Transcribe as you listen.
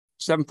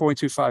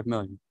7.25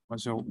 million.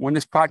 So when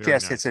this Very podcast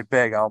nice. hits it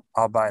big,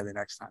 I'll buy it the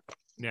next time.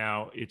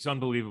 Now, it's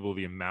unbelievable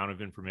the amount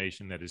of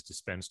information that is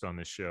dispensed on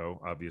this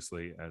show,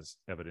 obviously, as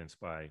evidenced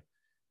by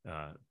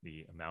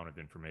the amount of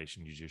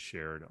information you just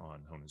shared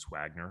on Honus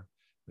Wagner,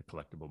 the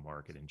collectible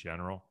market in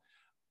general.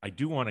 I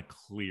do want to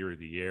clear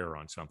the air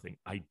on something.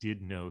 I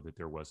did know that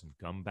there wasn't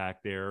gum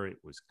back there. It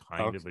was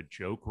kind of a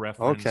joke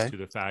reference to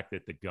the fact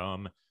that the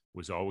gum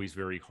was always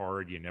very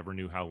hard. You never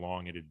knew how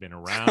long it had been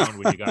around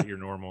when you got your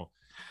normal.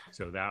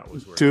 So that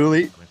was where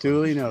duly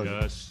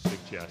noted. Just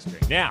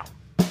suggesting. Now,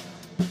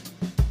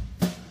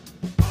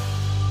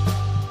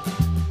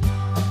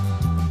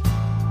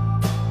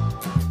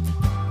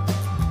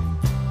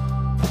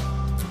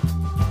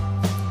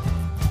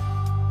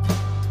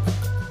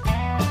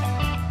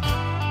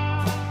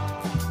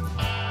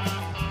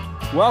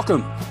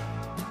 welcome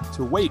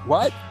to Wait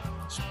What?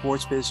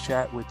 Sports Biz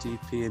Chat with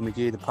DP and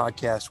McGee, the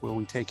podcast where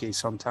we take a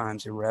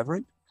sometimes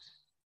irreverent,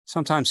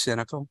 sometimes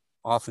cynical,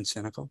 often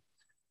cynical,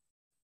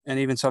 and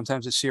even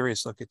sometimes a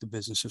serious look at the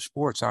business of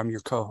sports. I'm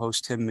your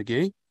co-host, Tim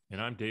McGee.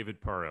 And I'm David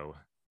Parro.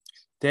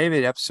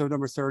 David, episode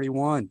number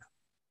 31,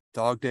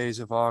 Dog Days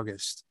of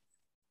August.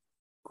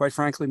 Quite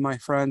frankly, my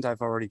friend,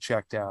 I've already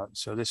checked out.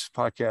 So this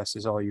podcast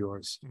is all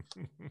yours.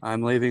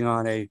 I'm leaving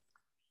on a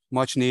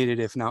much needed,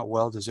 if not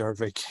well-deserved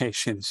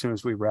vacation as soon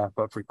as we wrap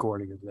up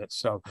recording of this.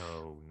 So,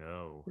 oh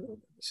no,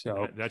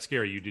 so that's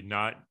scary. You did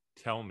not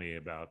tell me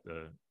about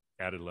the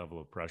added level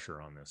of pressure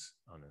on this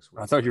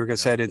week. I thought you were going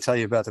to say I didn't tell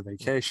you about the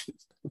vacation.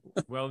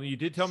 Well, you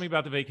did tell me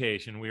about the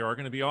vacation. We are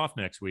going to be off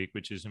next week,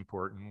 which is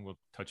important. We'll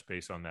touch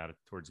base on that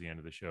towards the end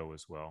of the show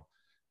as well,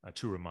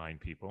 to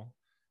remind people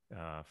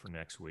for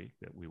next week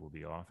that we will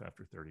be off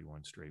after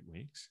 31 straight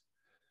weeks.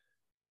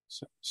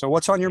 So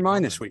what's on your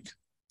mind this week?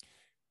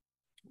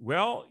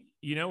 Well,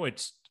 you know,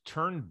 it's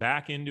turned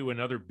back into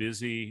another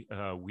busy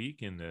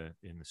week in the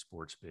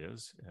sports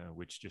biz,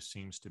 which just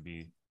seems to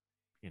be,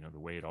 you know, the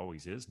way it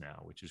always is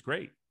now, which is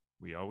great.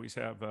 We always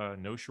have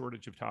no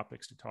shortage of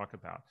topics to talk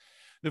about.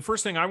 The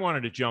first thing I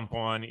wanted to jump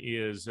on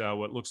is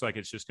what looks like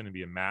it's just going to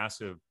be a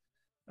massive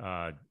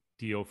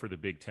deal for the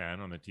Big Ten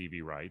on the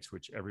TV rights,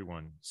 which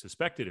everyone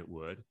suspected it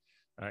would.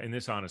 And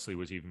this honestly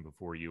was even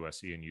before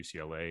USC and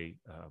UCLA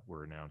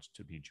were announced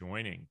to be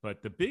joining.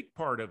 But the big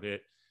part of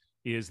it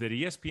is that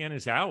ESPN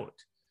is out.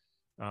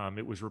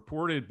 It was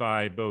reported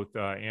by both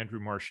Andrew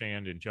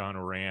Marchand and John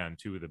Oran,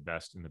 two of the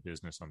best in the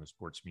business on the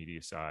sports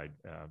media side,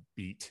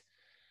 beat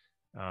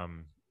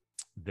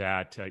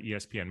that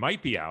ESPN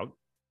might be out,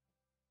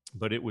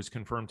 but it was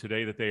confirmed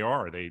today that they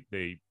are.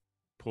 They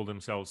pulled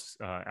themselves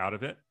out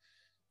of it.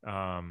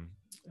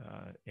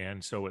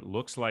 And so it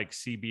looks like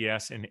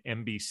CBS and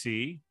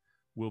NBC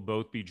will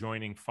both be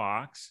joining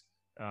Fox.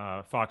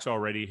 Fox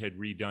already had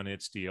redone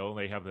its deal.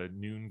 They have the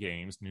noon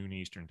games, noon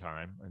Eastern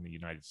time in the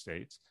United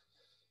States.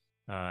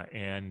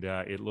 And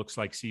it looks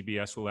like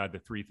CBS will add the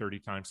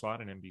 3:30 time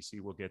slot and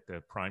NBC will get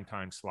the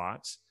primetime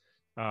slots.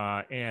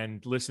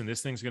 And listen,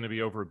 this thing's going to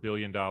be over $1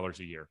 billion a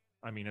year.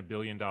 I mean, $1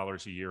 billion a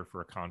year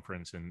for a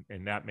conference.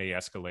 And that may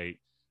escalate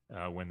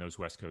when those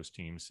West Coast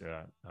teams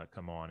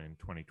come on in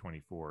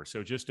 2024.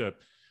 So just a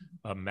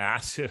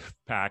massive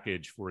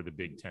package for the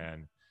Big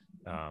Ten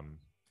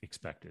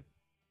expected.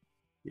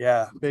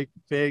 Yeah,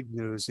 big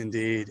news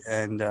indeed.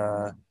 And,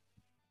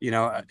 you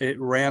know, it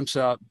ramps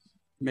up,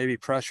 maybe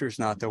pressure is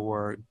not the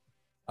word.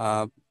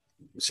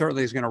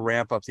 Certainly is going to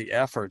ramp up the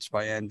efforts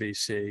by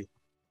NBC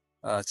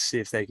to see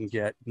if they can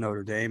get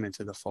Notre Dame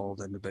into the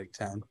fold in the Big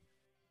Ten.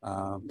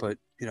 But,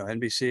 you know,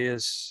 NBC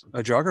is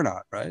a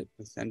juggernaut, right?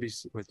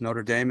 With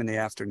Notre Dame in the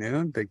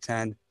afternoon, Big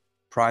Ten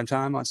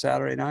primetime on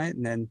Saturday night,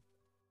 and then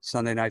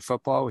Sunday Night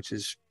Football, which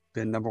has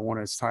been number one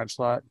in its time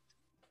slot,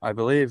 I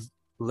believe,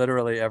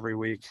 literally every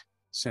week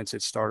since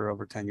it started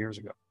over 10 years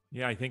ago.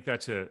 Yeah, I think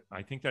that's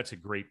a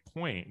great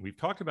point. We've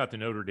talked about the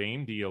Notre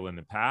Dame deal in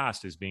the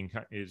past as being,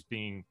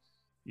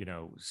 you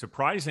know,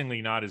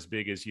 surprisingly not as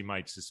big as you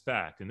might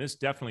suspect. And this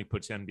definitely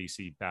puts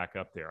NBC back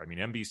up there. I mean,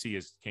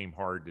 NBC came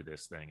hard to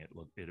this thing.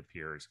 It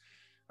appears.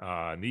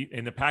 And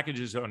the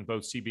packages on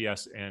both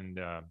CBS and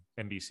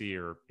NBC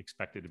are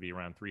expected to be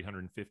around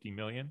 $350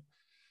 million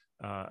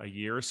a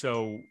year.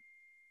 So,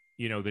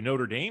 you know, the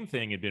Notre Dame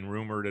thing had been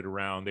rumored at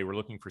around, they were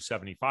looking for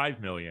 $75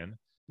 million.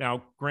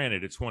 Now,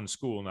 granted, it's one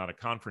school, not a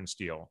conference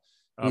deal,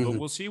 but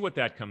we'll see what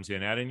that comes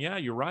in at. And yeah,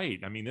 you're right.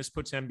 I mean, this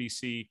puts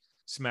NBC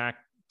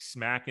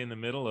smack in the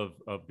middle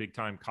of big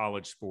time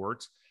college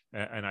sports.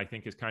 And I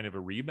think is kind of a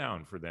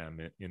rebound for them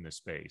in the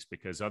space,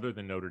 because other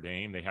than Notre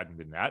Dame, they hadn't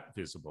been that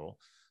visible.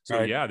 So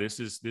right. Yeah, this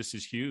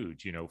is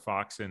huge. You know,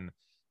 Fox and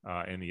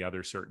the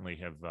others certainly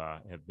have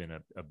been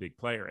a big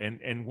player.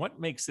 And what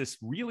makes this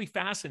really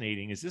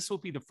fascinating is this will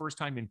be the first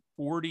time in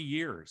 40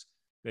 years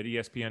that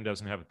ESPN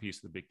doesn't have a piece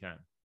of the Big Ten.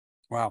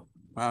 Wow.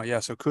 Yeah.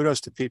 So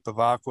kudos to Pete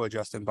Bavacqua,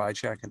 Justin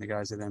Bychek, and the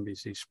guys at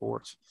NBC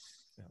Sports.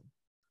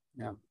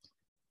 Yeah.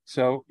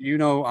 So, you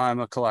know,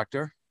 I'm a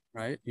collector,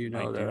 right? You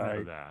know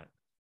that.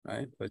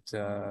 Right.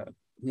 But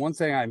one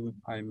thing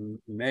I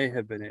may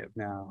have been able,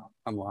 now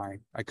I'm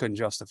lying. I couldn't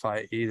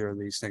justify either of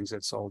these things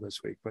that sold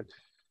this week, but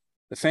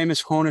the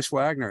famous Honus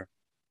Wagner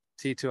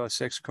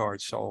T206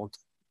 card sold,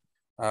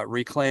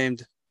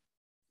 reclaimed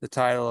the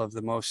title of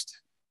the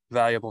most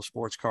valuable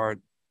sports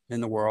card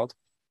in the world,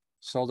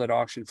 sold at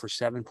auction for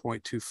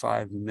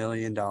 $7.25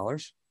 million.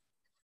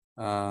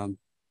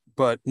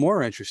 But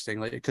more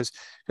interestingly, because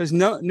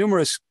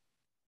numerous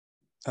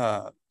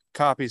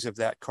copies of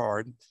that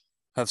card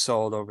have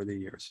sold over the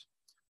years,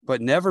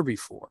 but never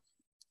before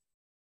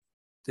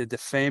did the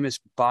famous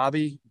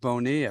Bobby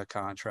Bonilla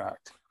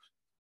contract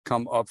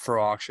come up for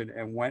auction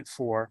and went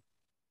for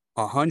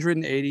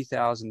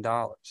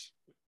 $180,000.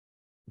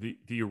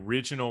 The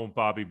original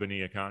Bobby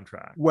Bonilla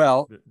contract.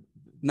 Well, The-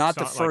 not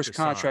the not like first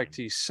contract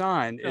sign. he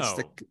signed. No.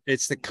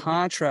 It's the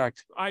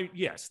contract.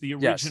 Yes, the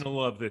Yes,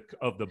 original of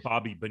the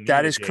Bobby Bonilla.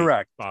 that is date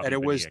correct. Bobby And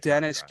it was Bonilla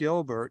Dennis contract.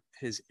 Gilbert,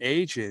 his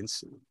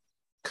agent's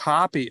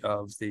copy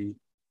of the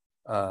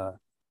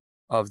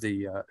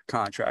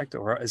contract,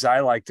 or as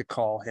I like to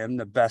call him,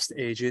 the best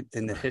agent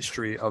in the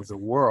history of the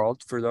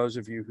world. For those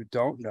of you who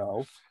don't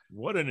know,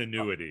 What an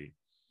annuity.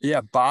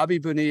 yeah, Bobby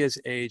Bonilla's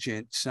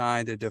agent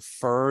signed a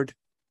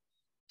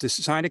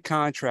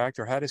contract,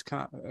 or had his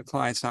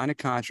client sign a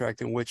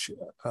contract in which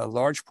a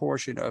large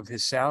portion of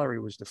his salary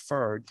was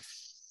deferred.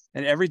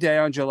 And every day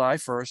on July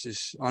 1st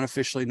is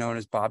unofficially known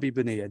as Bobby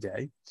Bonilla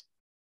Day.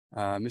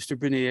 Mr.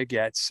 Bonilla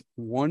gets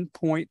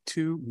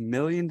 $1.2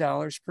 million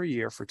per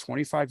year for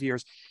 25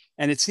 years.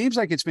 And it seems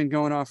like it's been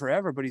going on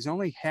forever, but he's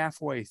only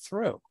halfway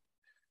through,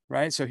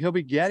 right? So he'll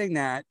be getting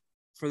that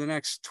for the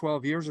next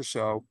 12 years or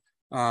so.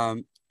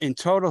 In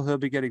total, he'll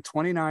be getting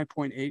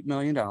 $29.8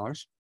 million,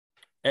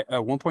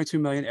 $1.2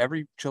 million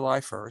every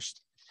July 1st.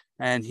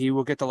 And he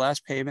will get the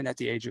last payment at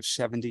the age of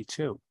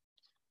 72.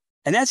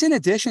 And that's in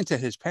addition to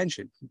his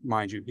pension,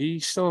 mind you. He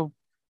still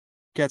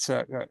gets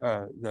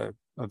a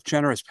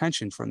generous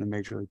pension from the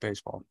Major League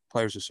Baseball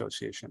Players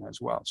Association as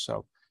well.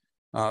 So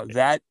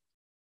that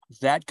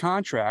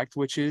contract,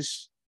 which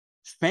is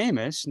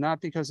famous,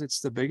 not because it's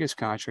the biggest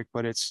contract,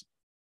 but it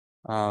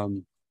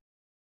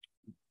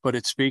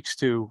speaks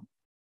to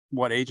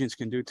what agents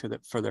can do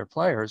for their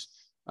players,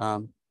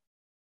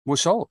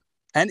 was sold.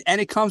 And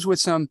it comes with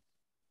some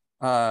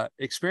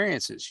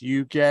experiences.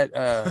 You get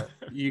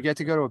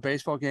to go to a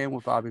baseball game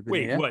with Bobby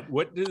Bonilla. Wait,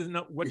 what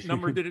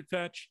number did it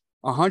fetch?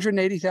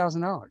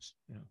 $180,000.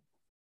 Yeah.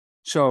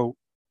 So,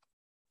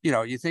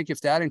 you think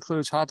if that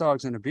includes hot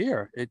dogs and a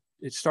beer,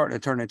 it's starting to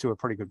turn into a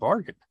pretty good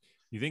bargain.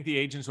 You think the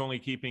agent's only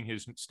keeping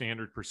his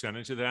standard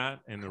percentage of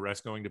that and the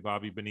rest going to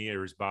Bobby Bonilla,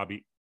 or is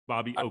Bobby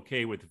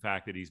okay with the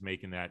fact that he's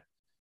making that?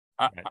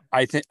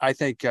 I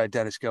think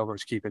Dennis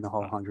Gilbert's keeping the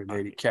whole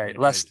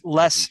 180K, as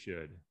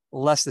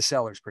less the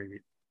seller's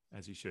premium.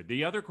 As he should.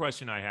 The other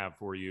question I have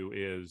for you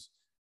is,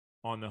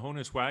 on the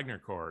Honus Wagner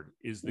card,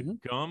 is the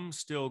gum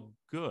still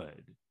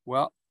good?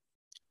 Well,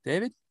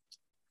 David,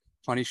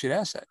 funny you should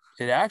ask that.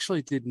 It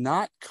actually did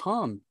not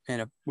come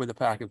with a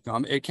pack of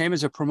gum. It came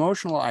as a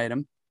promotional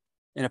item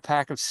in a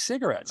pack of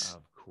cigarettes,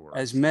 of course,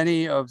 as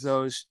many of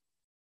those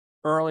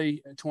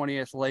early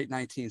 20th, late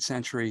 19th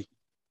century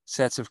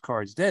sets of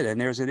cards did.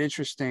 And there's an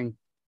interesting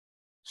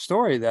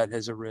story that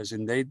has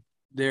arisen.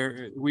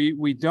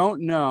 We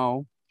don't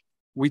know.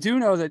 We do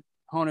know that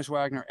Honus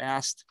Wagner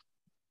asked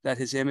that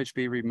his image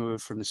be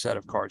removed from the set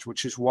of cards,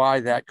 which is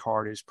why that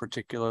card is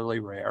particularly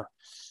rare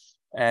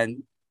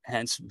and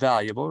hence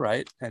valuable,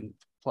 right? And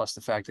plus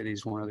the fact that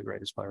he's one of the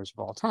greatest players of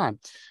all time.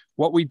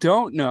 What we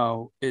don't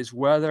know is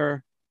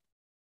whether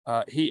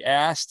he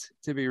asked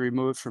to be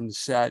removed from the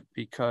set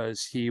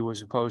because he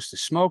was opposed to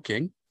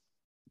smoking.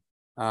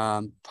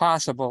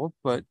 Possible,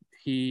 but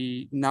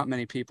not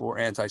many people were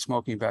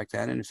anti-smoking back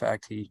then. And in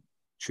fact, he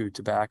chewed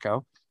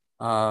tobacco.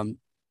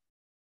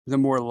 The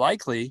more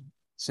likely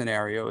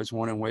scenario is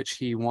one in which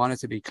he wanted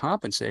to be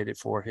compensated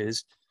for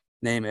his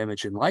name,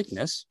 image, and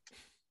likeness.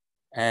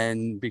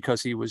 And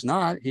because he was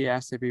not, he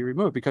asked to be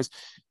removed. Because,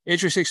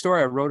 interesting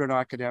story, I wrote an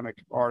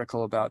academic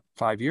article about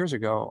 5 years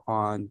ago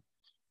on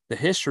the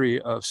history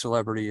of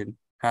celebrity and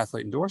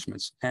athlete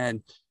endorsements.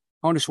 And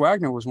Honus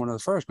Wagner was one of the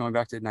first, going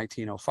back to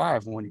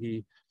 1905, when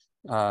he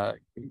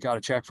got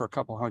a check for a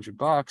couple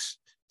 $100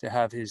 to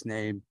have his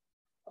name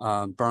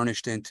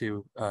burnished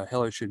into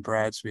Hillerton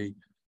Bradsby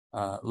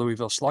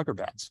Louisville Slugger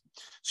bats.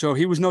 So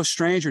he was no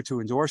stranger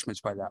to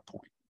endorsements by that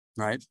point,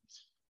 right?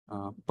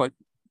 But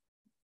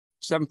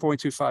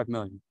 $7.25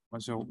 million.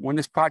 So when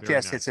this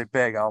podcast hits it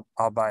big,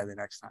 I'll buy it the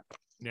next time.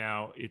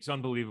 Now, it's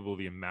unbelievable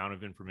the amount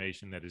of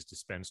information that is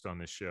dispensed on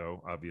this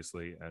show,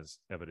 obviously, as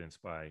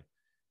evidenced by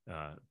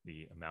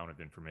the amount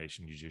of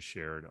information you just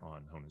shared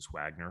on Honus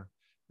Wagner,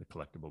 the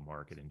collectible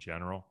market in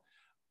general.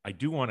 I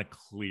do want to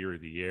clear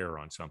the air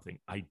on something.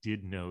 I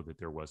did know that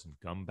there wasn't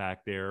gum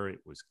back there. It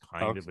was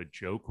kind of a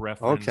joke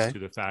reference to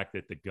the fact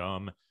that the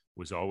gum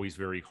was always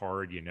very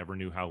hard. You never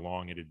knew how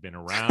long it had been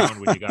around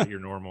when you got your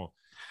normal.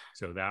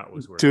 So that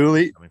was where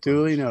duly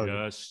noted.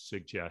 Just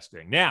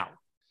suggesting. Now,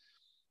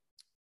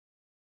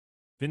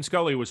 Vin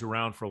Scully was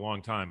around for a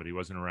long time, but he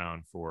wasn't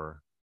around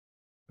for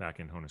back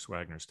in Honus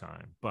Wagner's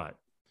time. But,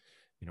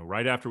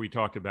 right after we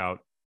talked about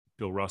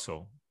Bill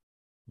Russell,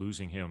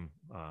 losing him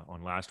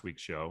on last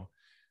week's show,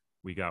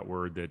 we got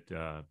word that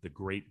the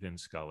great Vin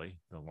Scully,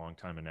 the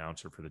longtime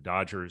announcer for the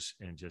Dodgers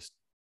and just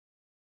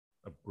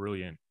a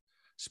brilliant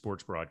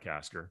sports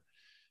broadcaster,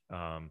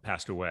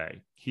 passed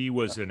away. He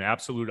was an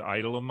absolute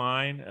idol of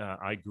mine.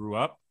 I grew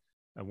up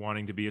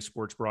wanting to be a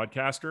sports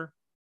broadcaster,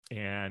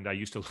 and I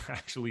used to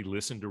actually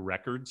listen to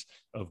records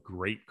of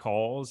great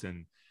calls.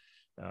 And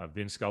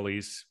Vin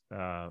Scully's,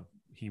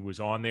 he was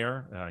on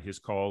there. His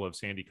call of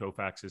Sandy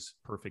Koufax's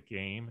perfect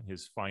game,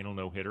 his final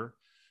no-hitter,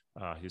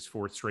 his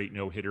fourth straight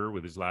no-hitter,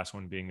 with his last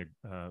one being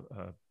a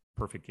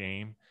perfect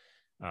game.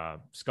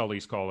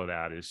 Scully's call of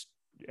that is,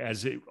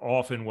 as it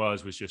often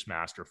was just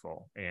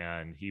masterful.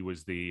 And he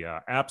was the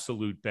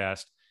absolute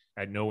best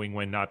at knowing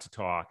when not to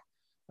talk.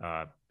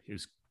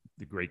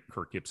 The great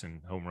Kirk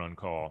Gibson home run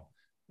call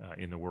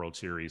in the World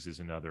Series is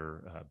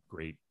another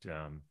great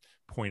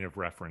point of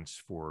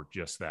reference for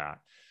just that.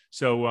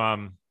 So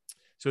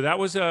that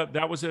was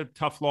a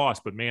tough loss,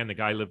 but man, the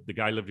guy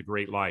lived a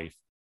great life.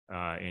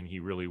 And he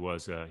really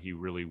was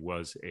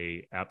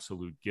a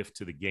absolute gift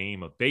to the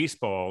game of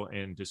baseball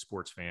and to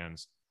sports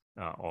fans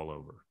all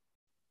over.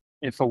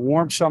 If a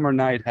warm summer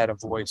night had a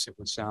voice, it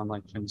would sound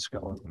like Vin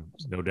Scully.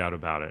 No doubt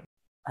about it.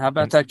 How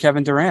about that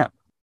Kevin Durant?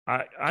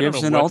 I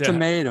Gives don't know an what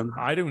ultimatum.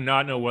 I do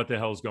not know what the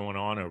hell's going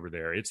on over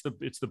there. It's the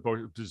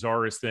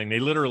bizarrest thing. They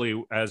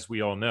literally, as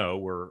we all know,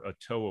 were a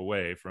toe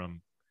away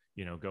from,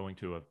 going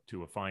to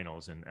a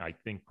finals, and I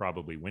think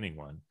probably winning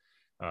one.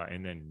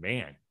 And then,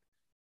 man,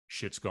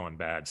 shit's gone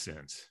bad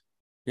since.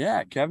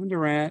 Yeah, Kevin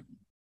Durant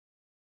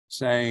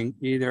saying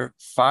either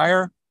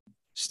fire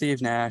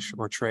Steve Nash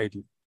or trade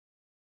him.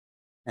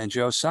 And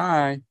Joe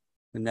Tsai,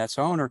 the Nets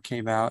owner,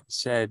 came out and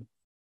said,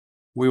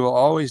 we will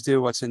always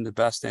do what's in the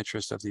best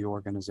interest of the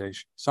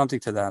organization, something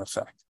to that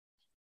effect,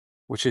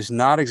 which is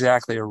not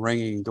exactly a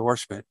ringing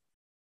endorsement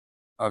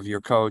of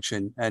your coach.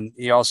 And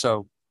he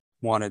also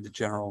wanted the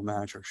general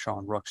manager,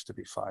 Sean Rooks, to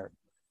be fired.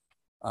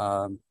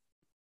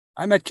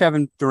 I met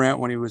Kevin Durant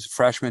when he was a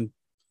freshman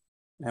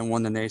and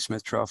won the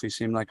Naismith Trophy.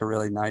 Seemed like a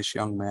really nice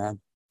young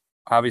man,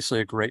 obviously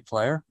a great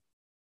player.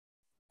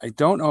 I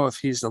don't know if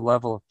he's the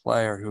level of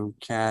player who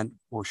can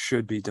or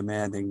should be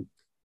demanding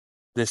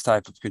this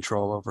type of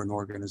control over an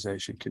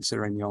organization,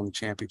 considering the only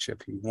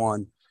championship he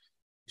won,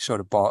 he sort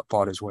of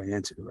bought his way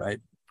into, right?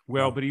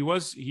 Well, but he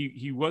was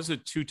a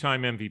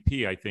two-time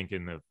MVP, I think,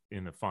 in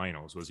the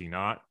finals, was he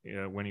not?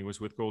 When he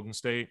was with Golden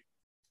State,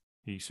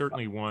 he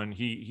certainly won.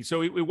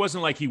 So it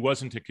wasn't like he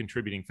wasn't a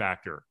contributing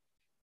factor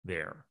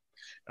there.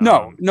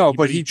 No,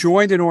 but he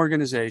joined an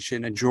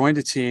organization and joined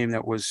a team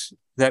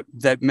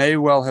that may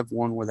well have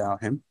won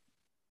without him,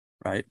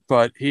 right?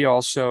 But he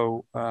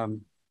also,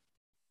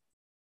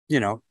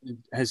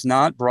 has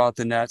not brought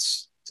the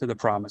Nets to the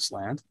promised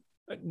land.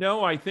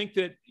 No, I think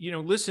that,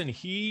 listen,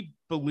 he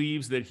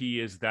believes that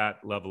he is that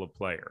level of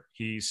player.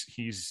 He's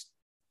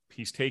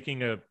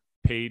taking a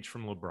page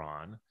from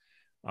LeBron.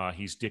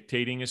 He's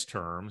dictating his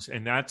terms,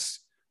 and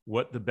that's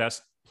what the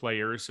best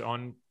players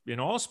in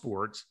all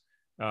sports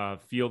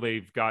feel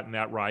they've gotten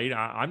that right.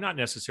 I'm not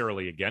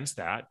necessarily against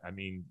that. I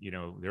mean,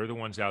 they're the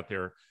ones out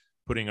there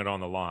putting it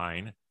on the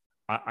line.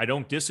 I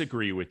don't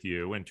disagree with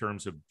you in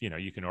terms of,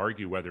 you can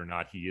argue whether or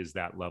not he is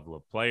that level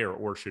of player,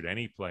 or should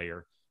any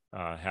player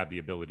have the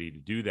ability to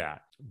do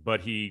that.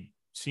 But he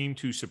seemed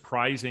to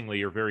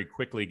surprisingly or very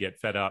quickly get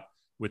fed up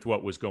with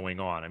what was going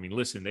on. I mean,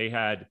 listen, they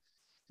had,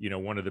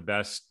 one of the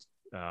best,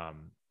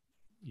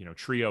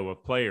 trio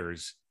of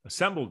players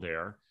assembled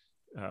there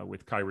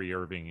with Kyrie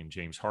Irving and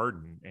James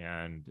Harden.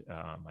 And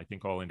I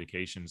think all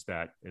indications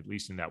that, at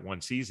least in that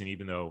one season,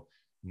 even though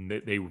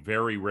they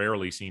very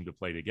rarely seemed to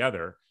play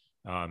together,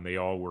 they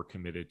all were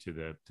committed to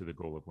the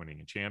goal of winning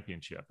a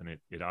championship. And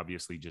it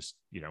obviously just,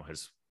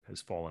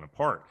 has fallen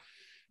apart.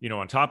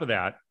 On top of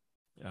that,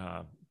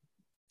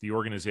 the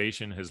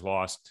organization has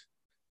lost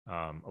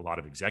a lot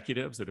of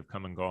executives that have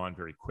come and gone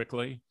very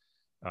quickly.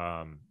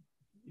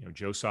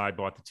 Joe Tsai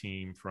bought the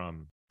team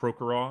from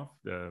Prokhorov,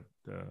 the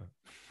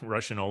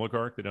Russian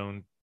oligarch that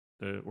owned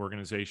the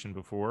organization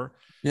before.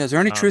 Yeah, is there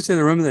any truth to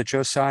the rumor that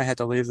Joe Tsai had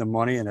to leave the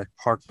money in a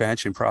park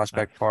bench in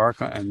Prospect Park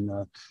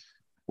and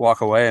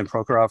walk away, and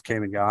Prokhorov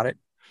came and got it?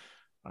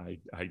 I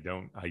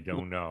don't know. I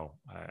don't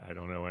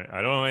know.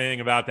 I don't know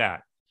anything about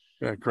that.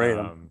 Yeah, great.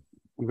 I'm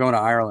going to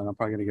Ireland. I'm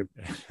probably going to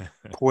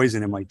get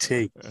poison in my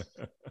tea.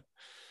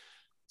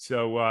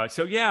 So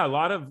yeah, a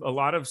lot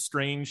of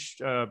strange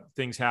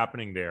things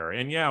happening there,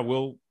 and yeah,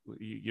 we'll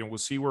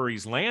see where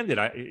he's landed,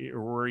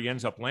 or where he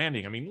ends up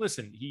landing. I mean,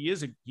 listen, he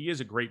is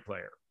a great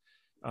player,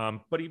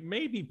 but he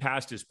may be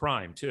past his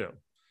prime too.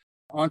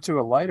 On to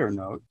a lighter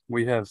note,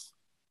 we have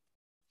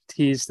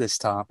teased this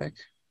topic.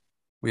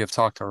 We have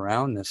talked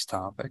around this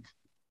topic.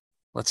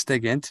 Let's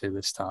dig into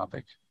this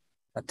topic.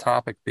 That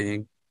topic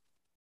being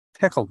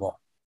pickleball.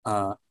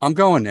 I'm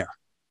going there.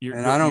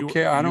 I don't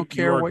care. I don't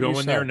care what you say. You are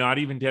going there, not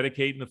even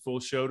dedicating the full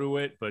show to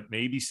it, but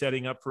maybe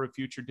setting up for a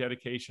future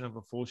dedication of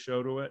a full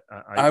show to it.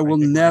 I will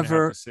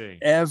never,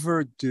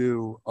 ever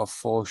do a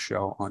full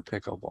show on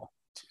pickleball.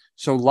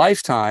 So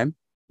Lifetime,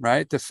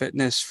 right, the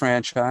fitness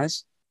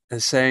franchise,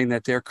 is saying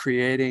that they're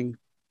creating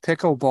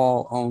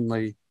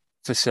pickleball-only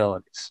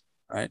facilities,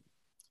 right?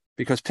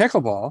 because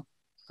pickleball,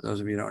 for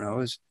those of you who don't know,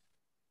 is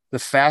the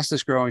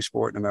fastest growing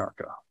sport in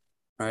America,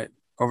 right?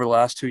 Over the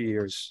last 2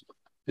 years,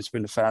 it's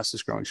been the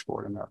fastest growing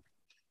sport in America.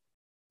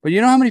 But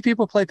you know how many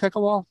people play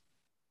pickleball,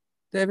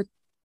 David?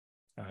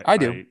 I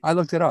do. I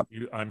looked it up.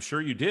 I'm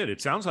sure you did.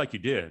 It sounds like you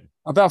did.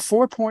 About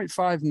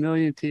 4.5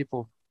 million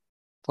people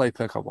play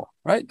pickleball,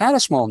 right? Not a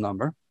small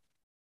number.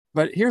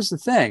 But here's the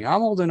thing.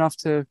 I'm old enough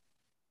to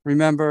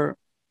remember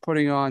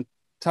putting on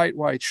tight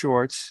white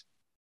shorts,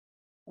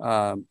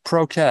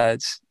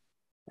 pro-keds,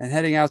 and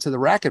heading out to the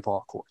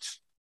racquetball courts.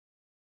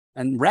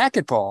 And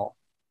racquetball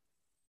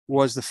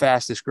was the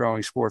fastest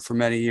growing sport for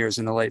many years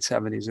in the late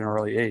 70s and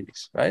early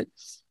 80s, right?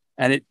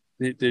 And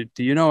do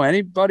you know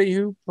anybody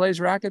who plays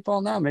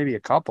racquetball now? Maybe a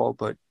couple,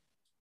 but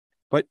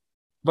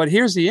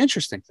here's the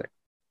interesting thing.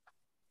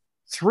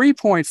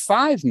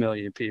 3.5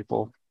 million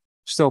people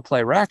still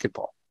play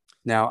racquetball.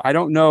 Now, I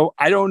don't know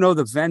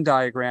the Venn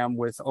diagram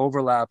with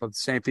overlap of the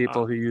same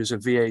people who use a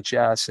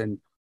VHS and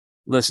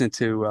listen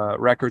to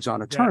records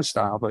on a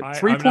turnstile, but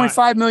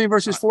 3.5 million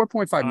versus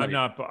 4.5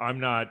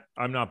 million.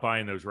 I'm not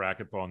buying those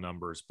racquetball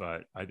numbers,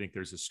 but I think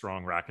there's a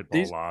strong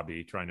racquetball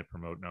lobby trying to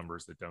promote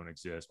numbers that don't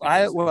exist.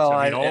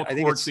 All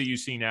courts that you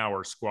see now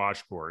are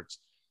squash courts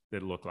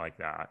that look like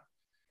that.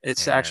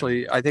 It's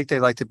actually, I think they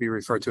like to be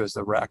referred to as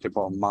the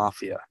racquetball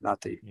mafia,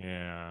 not the.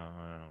 Yeah,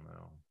 I don't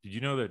know. Did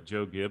you know that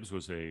Joe Gibbs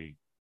was a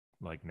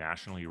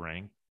nationally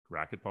ranked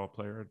racquetball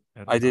player?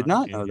 I did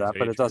not know that,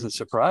 but it doesn't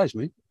surprise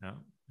me. No.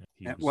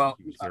 He was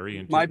very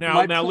into it.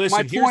 Now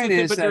listen, here's the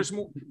thing, but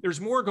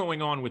there's more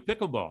going on with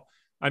pickleball.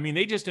 I mean,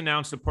 they just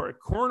announced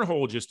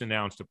Cornhole just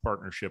announced a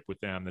partnership with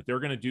them that they're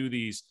going to do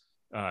these,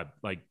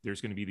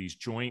 there's going to be these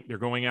joint, they're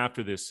going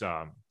after this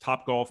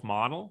Top Golf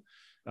model,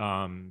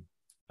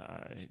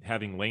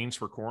 having lanes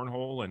for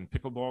cornhole and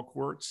pickleball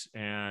courts.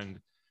 And,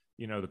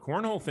 the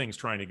cornhole thing's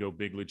trying to go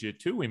big legit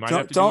too. We might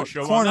have to do a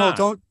show on that.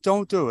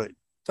 Don't do it.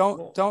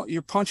 Don't,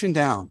 you're punching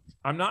down.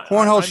 I'm not.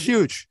 Cornhole's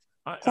huge.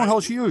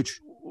 Cornhole's huge.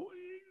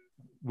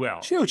 Well,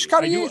 it's huge. It's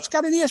got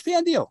an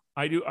ESPN deal.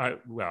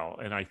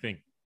 And I think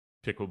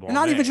pickleball. And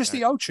not even just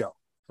the Ocho.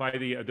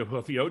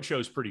 The Ocho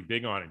is pretty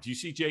big on it. Do you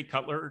see Jay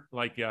Cutler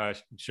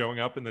showing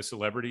up in the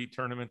celebrity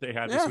tournament they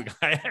had this week?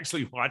 I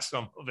actually watched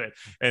some of it,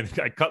 and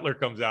Cutler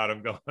comes out.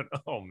 I'm going,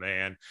 oh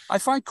man. I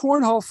find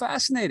cornhole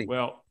fascinating.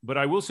 Well, but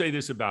I will say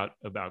this about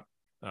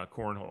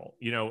cornhole.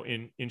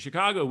 In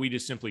Chicago, we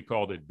just simply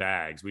called it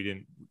bags. We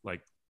didn't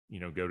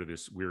go to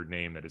this weird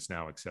name that it's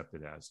now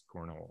accepted as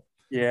cornhole.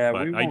 Yeah,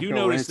 but I do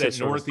notice that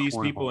Northeast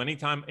people,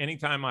 anytime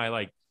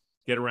I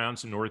get around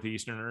some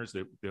Northeasterners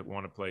that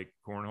want to play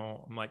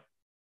cornhole, I'm like,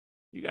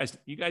 you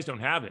guys don't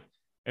have it.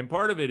 And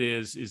part of it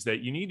is that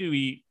you need to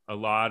eat a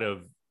lot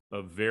of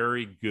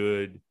very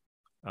good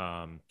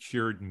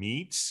cured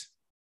meats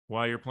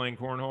while you're playing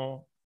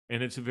cornhole,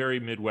 and it's a very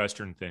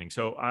Midwestern thing.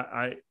 So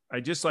I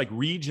just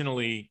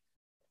regionally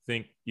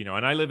think,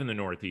 and I live in the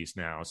Northeast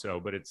now,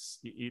 but it's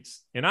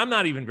and I'm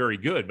not even very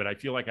good, but I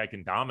feel like I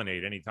can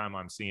dominate anytime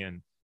I'm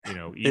seeing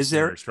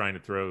Easterners trying to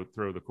throw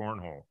the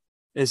cornhole.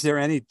 Is there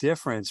any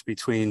difference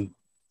between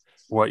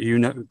what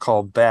you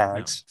call bags?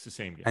 No, it's the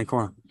same game. And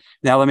corn?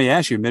 Now let me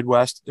ask you,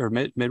 Midwest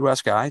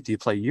guy, do you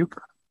play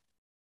euchre?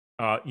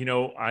 I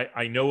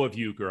know of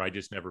euchre. I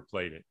just never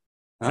played it.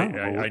 Oh,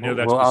 I know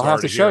that's. Well, I'll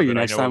have to show you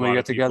next time we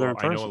get together in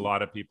person. I know a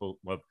lot of people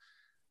love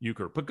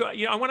euchre, but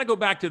I want to go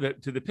back to the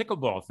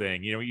pickleball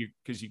thing.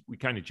 Because we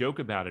kind of joke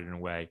about it in a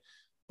way,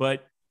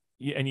 but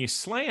you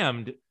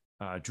slammed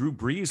Drew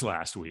Brees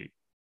last week.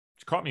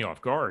 It caught me off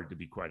guard, to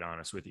be quite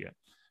honest with you.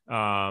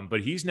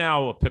 But he's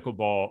now a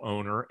pickleball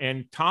owner,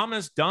 and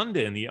Thomas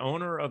Dundon, the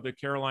owner of the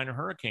Carolina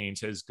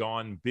Hurricanes, has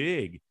gone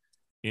big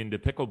into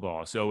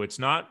pickleball. So it's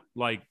not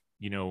like,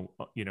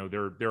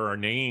 there are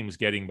names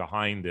getting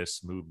behind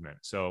this movement.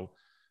 So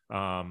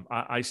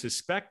I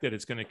suspect that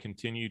it's going to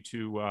continue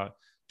to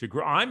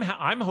grow.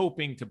 I'm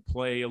hoping to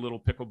play a little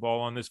pickleball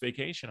on this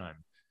vacation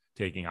I'm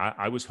taking.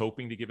 I was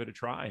hoping to give it a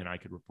try, and I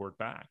could report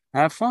back.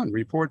 Have fun.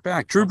 Report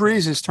back. Drew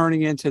Brees is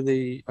turning into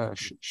the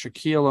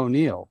Shaquille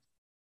O'Neal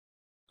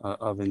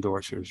of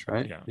endorsers,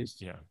 right?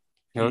 Yeah.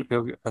 Well,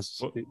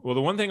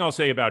 the one thing I'll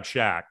say about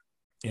Shaq,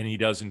 and he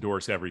does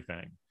endorse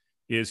everything,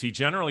 is he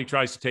generally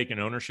tries to take an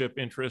ownership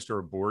interest or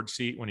a board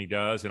seat when he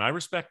does, and I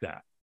respect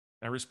that.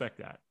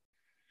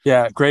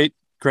 Yeah, great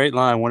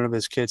line. One of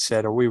his kids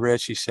said, "Are we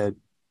rich?" He said,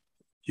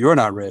 "You're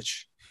not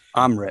rich.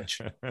 I'm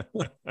rich."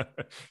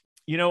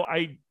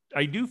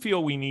 I do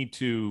feel we need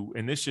to,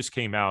 and this just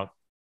came out,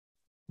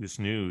 this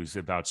news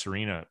about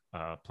Serena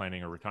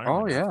planning a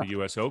retirement at the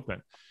U.S.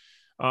 Open.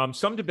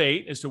 Some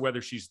debate as to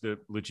whether she's the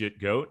legit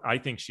GOAT. I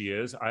think she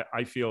is.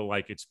 I feel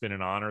like it's been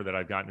an honor that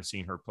I've gotten to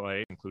see her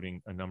play,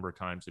 including a number of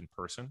times in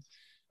person.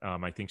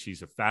 I think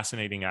she's a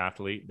fascinating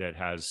athlete that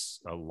has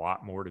a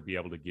lot more to be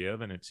able to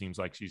give, and it seems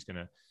like she's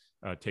going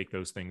to take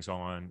those things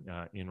on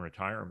in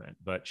retirement.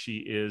 But she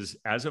is,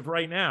 as of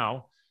right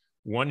now,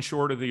 one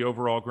short of the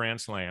overall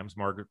Grand Slams.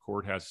 Margaret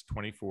Court has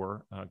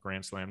 24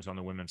 Grand Slams on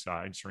the women's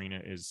side.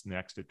 Serena is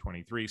next at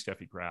 23.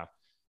 Steffi Graf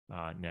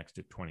next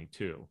at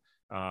 22.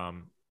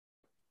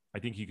 I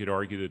think you could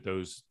argue that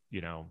those,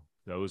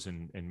 those,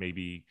 and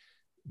maybe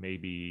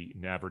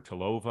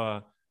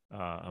Navratilova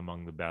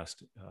among the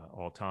best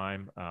all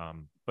time.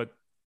 But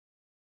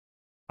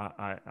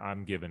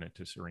I'm giving it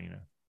to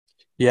Serena.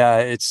 Yeah,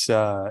 it's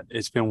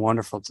been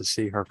wonderful to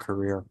see her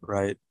career,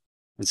 right?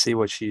 And see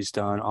what she's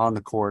done on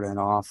the court and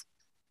off.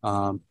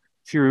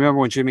 If you remember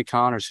when Jimmy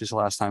Connors, his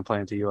last time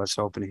playing at the U.S.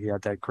 Open, he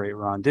had that great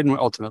run. Didn't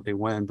ultimately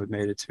win, but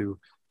made it to,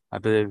 I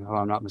believe, if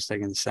I'm not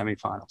mistaken, the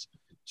semifinals.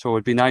 So it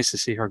would be nice to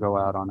see her go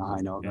out on a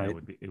high note, Yeah, right?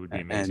 it would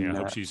be amazing. And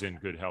I hope she's in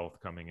good health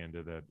coming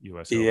into the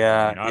U.S. Open. I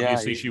yeah, mean,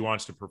 obviously she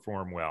wants to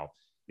perform well.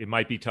 It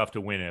might be tough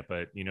to win it,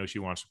 but she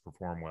wants to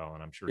perform well,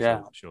 and I'm sure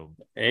she'll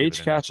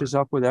age catches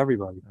up with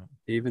everybody,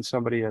 yeah. even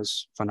somebody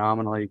as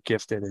phenomenally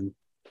gifted and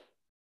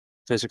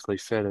physically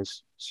fit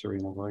as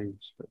Serena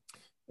Williams. But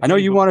I know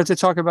you wanted to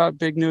talk about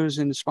big news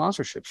in the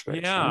sponsorship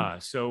space. Yeah,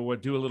 right? So we'll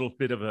do a little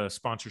bit of a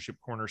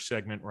sponsorship corner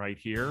segment right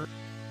here.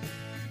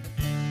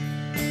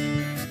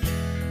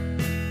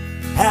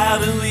 How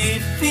do we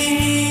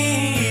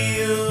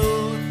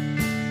feel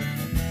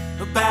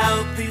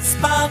about these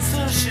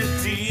sponsorship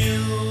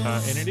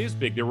deals? And it is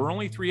big. There were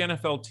only 3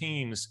 NFL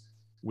teams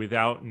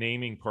without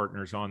naming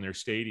partners on their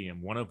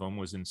stadium. One of them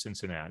was in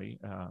Cincinnati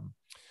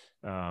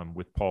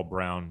with Paul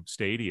Brown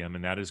Stadium,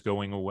 and that is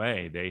going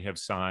away. They have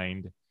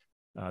signed,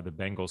 the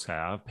Bengals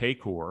have,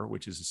 Paycor,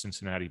 which is a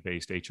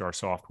Cincinnati-based HR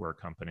software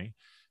company,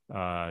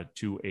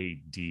 to a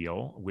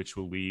deal which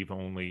will leave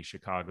only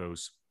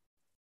Chicago's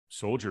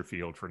Soldier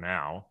Field for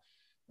now,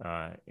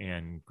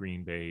 and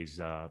Green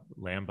Bay's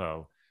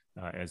Lambeau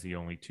as the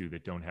only 2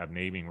 that don't have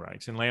naming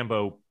rights. And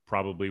Lambeau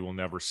probably will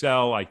never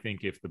sell. I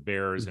think if the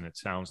Bears, and it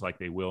sounds like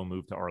they will,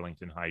 move to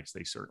Arlington Heights,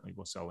 they certainly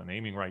will sell a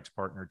naming rights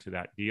partner to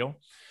that deal.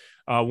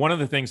 One of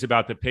the things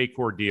about the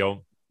Paycor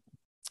deal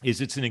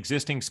is it's an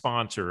existing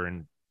sponsor,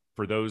 and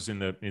for those in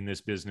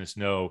this business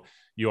know,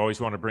 you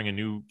always want to bring a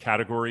new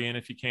category in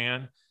if you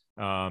can,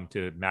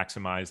 to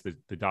maximize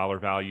the dollar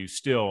value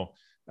still.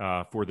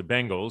 For the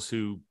Bengals,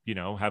 who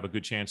have a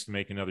good chance to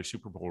make another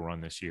Super Bowl run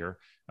this year,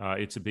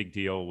 it's a big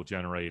deal. Will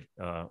generate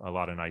a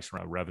lot of nice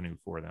revenue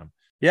for them.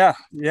 Yeah.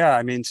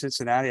 I mean,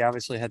 Cincinnati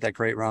obviously had that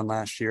great run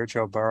last year.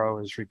 Joe Burrow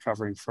is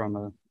recovering from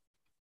a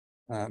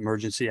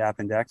emergency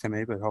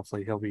appendectomy, but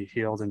hopefully he'll be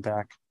healed and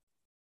back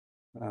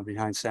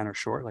behind center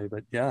shortly.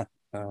 But yeah,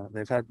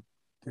 they've had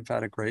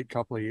a great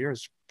couple of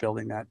years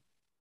building that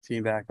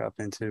team back up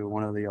into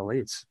one of the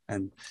elites.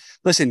 And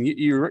listen,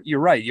 you're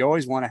right. You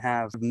always want to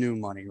have new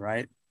money,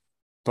 right?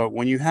 But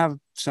when you have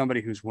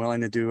somebody who's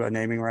willing to do a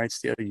naming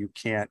rights deal, you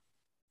can't,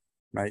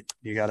 right?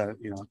 You got to,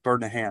 bird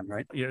in the hand,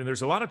 right?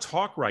 There's a lot of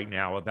talk right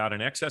now about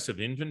an excess of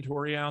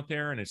inventory out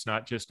there, and it's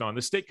not just on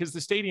the state, because the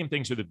stadium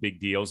things are the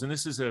big deals. And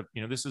this is a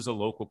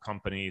local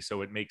company,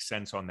 so it makes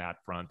sense on that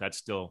front. That's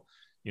still,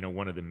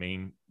 one of the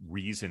main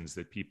reasons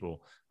that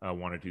people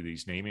want to do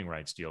these naming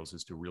rights deals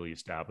is to really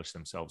establish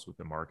themselves with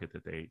the market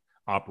that they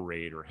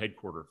operate or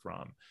headquarter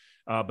from.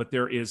 But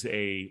there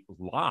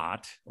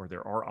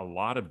are a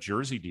lot of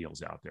jersey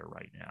deals out there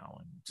right now.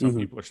 And some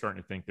people are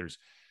starting to think there's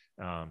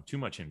too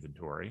much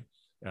inventory,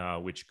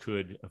 which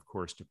could, of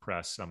course,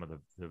 depress some of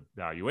the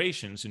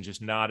valuations, and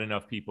just not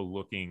enough people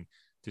looking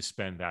to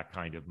spend that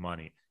kind of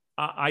money.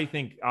 I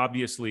think,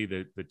 obviously,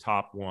 the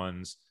top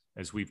ones,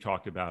 as we've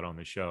talked about on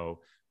the show,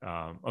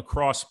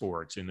 across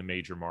sports in the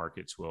major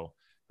markets will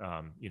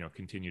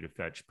continue to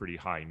fetch pretty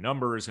high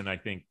numbers. And I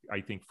think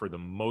for the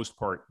most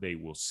part, they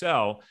will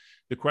sell.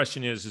 The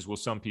question is will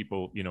some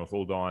people,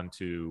 hold on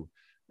to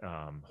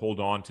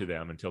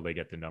them until they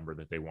get the number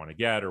that they want to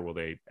get, or will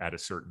they at a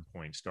certain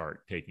point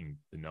start taking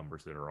the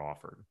numbers that are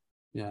offered?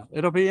 Yeah.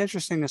 It'll be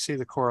interesting to see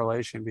the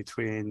correlation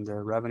between the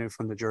revenue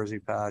from the jersey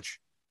patch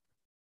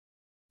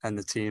and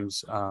the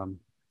team's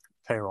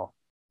payroll,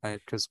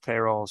 right? Because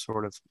payroll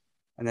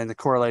and then the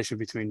correlation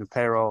between the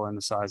payroll and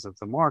the size of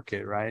the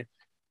market, right?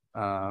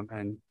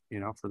 And,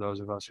 for those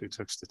of us who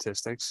took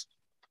statistics,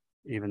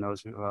 even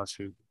those of us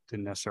who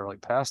didn't necessarily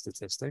pass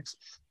statistics,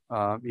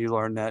 you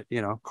learn that,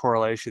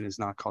 correlation is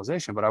not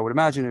causation. But I would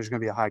imagine there's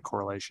going to be a high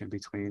correlation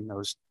between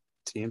those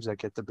teams that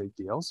get the big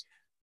deals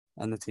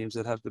and the teams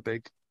that have the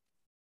big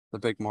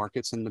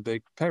markets and the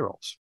big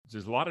payrolls.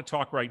 There's a lot of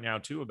talk right now,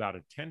 too, about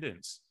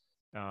attendance.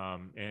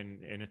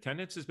 And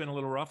attendance has been a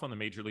little rough on the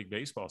Major League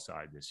Baseball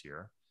side this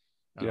year.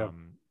 Yeah.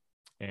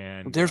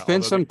 And there's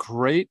been some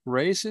great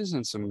races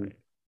and some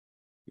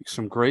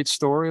great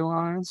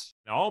storylines.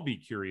 I'll be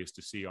curious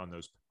to see on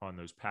those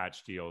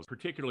patch deals,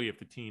 particularly if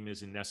the team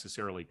isn't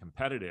necessarily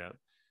competitive,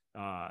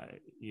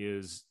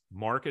 is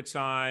market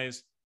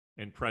size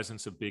and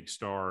presence of big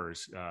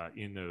stars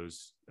in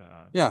those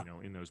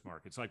in those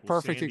markets. Like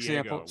perfect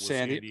example,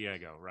 San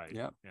Diego, right?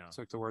 Yeah,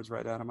 took the words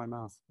right out of my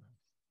mouth.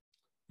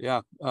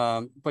 Yeah,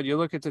 but you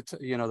look at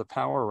the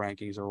power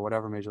rankings, or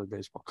whatever Major League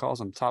Baseball calls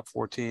them, top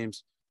 4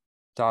 teams: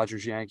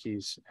 Dodgers,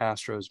 Yankees,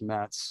 Astros,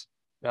 Mets.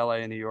 LA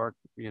and New York,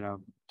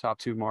 top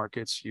 2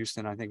 markets.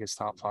 Houston, I think, is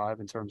top 5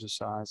 in terms of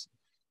size.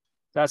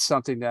 That's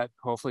something that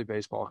hopefully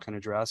baseball can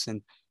address.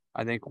 And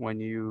I think when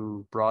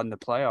you broaden the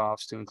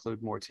playoffs to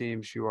include more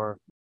teams, you're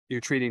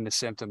treating the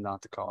symptom,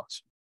 not the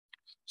cause.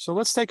 So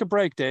let's take a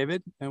break,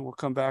 David, and we'll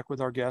come back with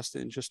our guest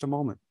in just a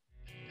moment.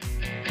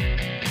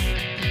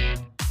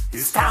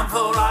 It's time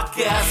for our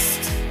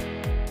guest.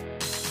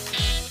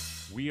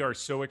 We are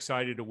so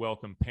excited to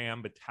welcome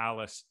Pam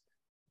Batalis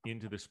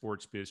into the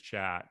Sports Biz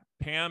Chat.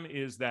 Pam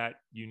is that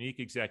unique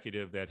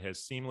executive that has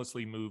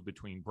seamlessly moved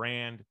between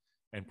brand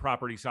and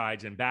property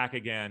sides and back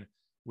again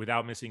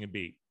without missing a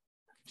beat.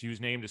 She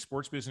was named a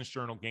Sports Business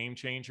Journal Game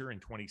Changer in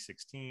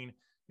 2016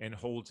 and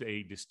holds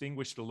a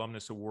Distinguished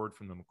Alumnus Award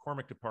from the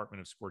McCormick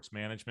Department of Sports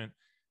Management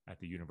at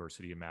the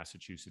University of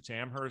Massachusetts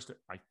Amherst.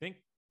 I think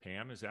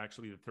Pam is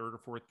actually the third or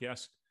fourth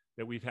guest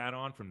that we've had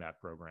on from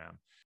that program.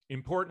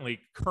 Importantly,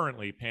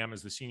 currently, Pam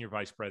is the Senior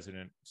Vice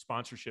President,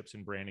 Sponsorships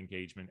and Brand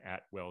Engagement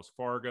at Wells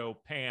Fargo.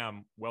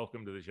 Pam,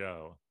 welcome to the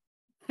show.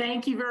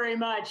 Thank you very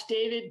much,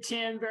 David,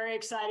 Tim. Very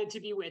excited to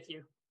be with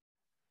you.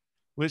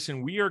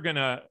 Listen, we are going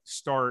to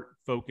start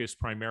focus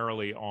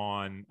primarily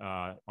on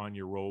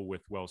your role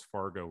with Wells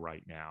Fargo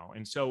right now.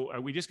 And so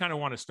we just kind of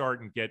want to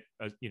start and get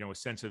a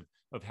sense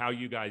of how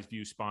you guys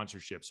view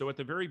sponsorship. So at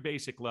the very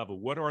basic level,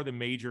 what are the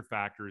major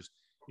factors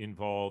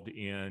involved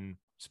in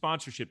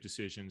sponsorship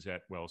decisions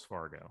at Wells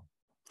Fargo?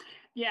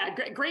 Yeah,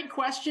 great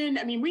question.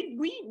 I mean,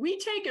 we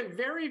take a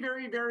very,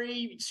 very,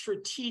 very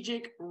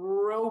strategic,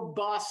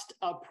 robust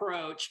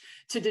approach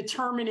to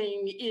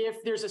determining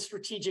if there's a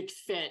strategic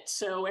fit.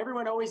 So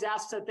everyone always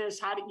asks at this,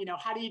 how do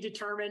you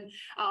determine,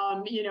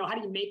 how do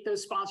you make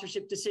those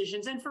sponsorship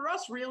decisions? And for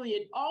us, really,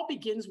 it all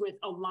begins with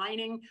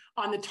aligning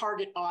on the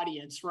target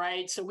audience,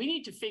 right? So we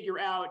need to figure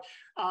out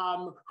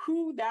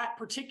who that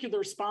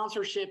particular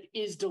sponsorship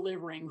is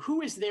delivering,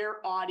 who is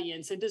their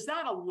audience, and does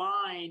that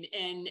align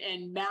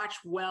and match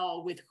well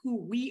with who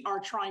we are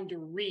trying to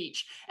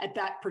reach at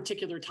that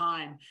particular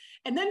time.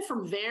 And then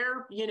from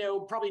there,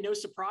 probably no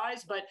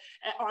surprise, but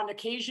on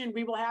occasion,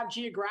 we will have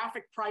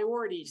geographic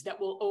priorities that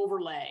will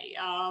overlay.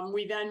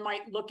 We then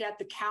might look at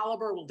the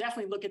caliber. We'll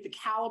definitely look at the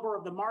caliber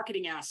of the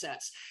marketing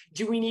assets.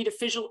 Do we need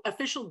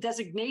official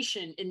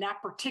designation in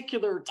that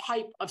particular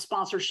type of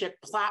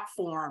sponsorship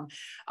platform?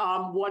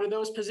 What are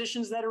those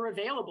positions that are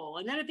available?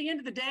 And then at the end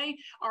of the day,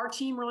 our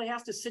team really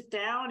has to sit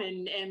down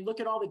and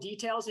look at all the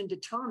details and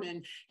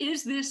determine,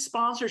 is this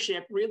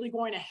sponsorship really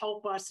going to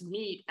help us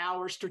meet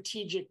our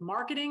strategic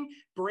marketing,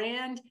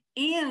 brand,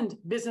 and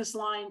business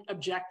line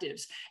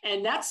objectives?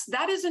 And that's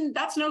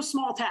no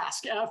small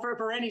task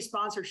for any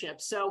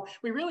sponsorship. So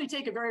we really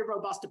take a very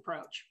robust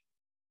approach.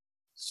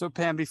 So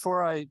Pam,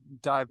 before I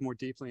dive more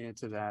deeply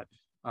into that,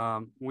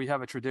 we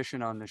have a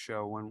tradition on the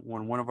show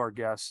when one of our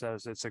guests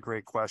says it's a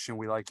great question,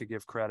 we like to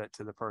give credit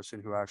to the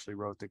person who actually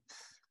wrote the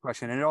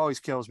question. And it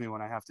always kills me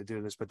when I have to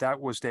do this, but that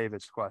was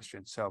David's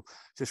question. So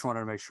just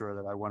wanted to make sure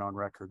that I went on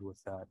record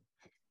with that.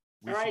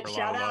 All right,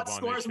 shout out,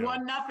 scores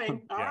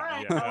 1-0. All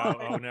right. Yeah.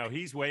 Oh no,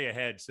 he's way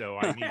ahead. So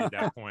I needed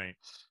that point.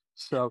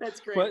 So that's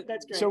great.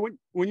 That's great. So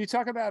when you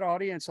talk about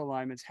audience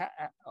alignment,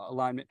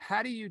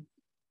 how do you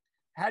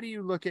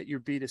look at your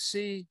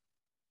B2C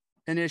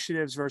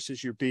initiatives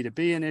versus your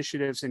B2B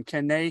initiatives, and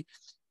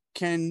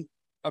can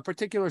a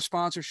particular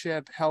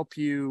sponsorship help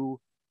you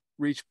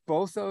reach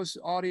both those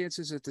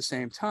audiences at the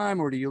same time,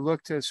 or do you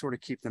look to sort of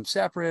keep them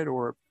separate,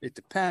 or it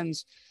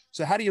depends?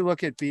 So how do you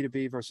look at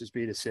B2B versus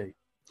B2C?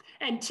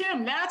 And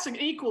Tim, that's an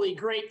equally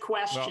great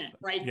question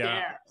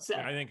there. So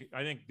I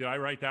think, did I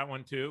write that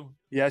one too?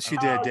 Yes, you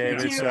did,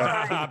 David.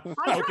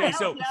 Okay,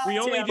 so we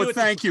only do it.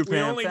 Thank you, Pam.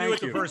 We only do it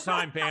the first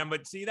time, Pam.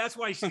 But see, that's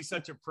why she's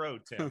such a pro,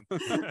 Tim.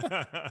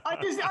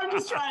 I'm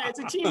just trying. It's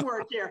a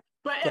teamwork here.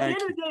 But at the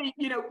end of the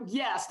day,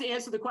 yes, to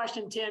answer the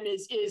question, Tim,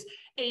 is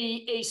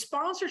a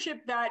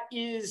sponsorship that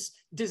is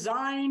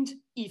designed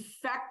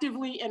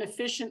effectively and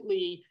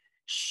efficiently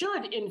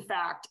should, in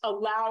fact,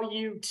 allow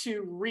you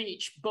to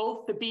reach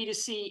both the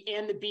B2C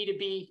and the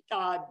B2B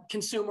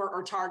consumer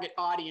or target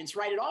audience,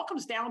 right? It all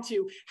comes down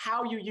to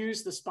how you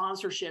use the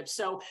sponsorship.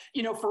 So,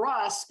 for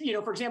us,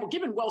 for example,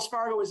 given Wells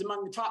Fargo is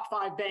among the top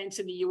 5 banks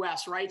in the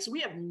US, right? So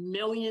we have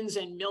millions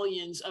and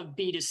millions of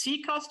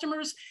B2C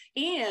customers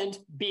and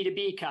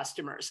B2B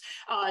customers.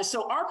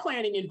 So our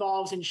planning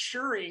involves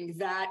ensuring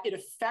that it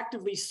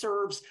effectively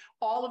serves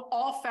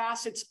all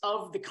facets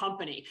of the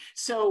company.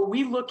 So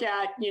we look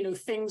at,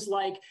 things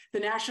like the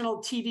national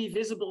TV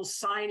visible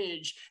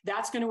signage.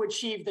 That's going to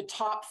achieve the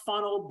top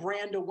funnel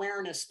brand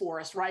awareness for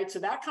us, right? So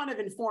that kind of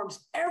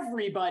informs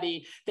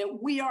everybody that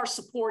we are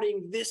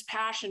supporting this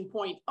passion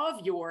point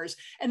of yours.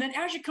 And then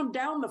as you come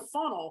down the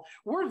funnel,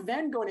 we're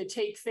then going to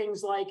take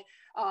things like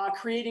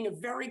creating a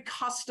very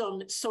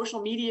custom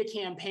social media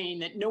campaign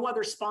that no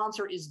other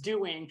sponsor is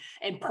doing,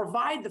 and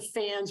provide the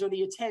fans or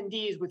the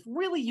attendees with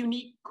really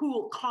unique,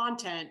 cool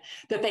content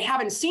that they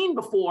haven't seen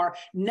before.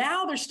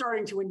 Now they're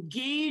starting to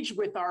engage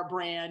with our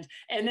brand.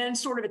 And then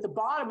sort of at the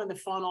bottom of the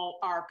funnel,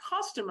 our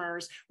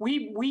customers,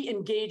 we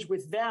engage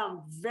with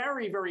them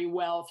very, very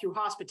well through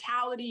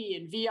hospitality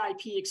and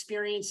VIP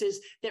experiences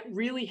that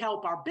really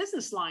help our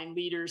business line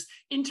leaders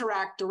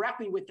interact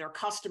directly with their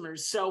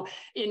customers. So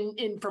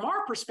from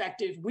our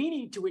perspective, we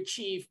need to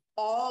achieve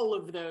all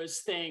of those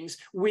things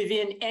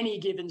within any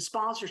given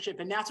sponsorship.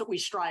 And that's what we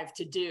strive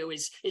to do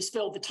is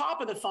fill the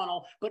top of the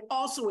funnel, but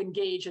also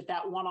engage at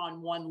that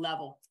one-on-one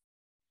level.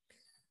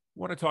 I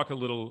want to talk a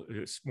little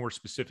more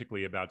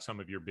specifically about some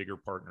of your bigger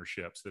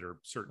partnerships that are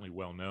certainly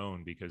well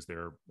known because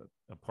they're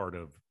a part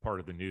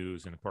of the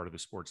news and a part of the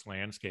sports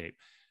landscape.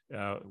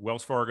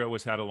 Wells Fargo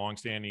has had a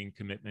longstanding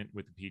commitment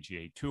with the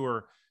PGA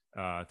Tour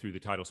through the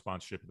title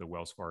sponsorship of the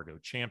Wells Fargo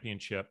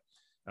Championship,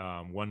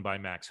 won by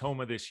Max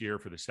Homa this year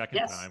for the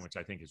second time, which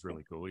I think is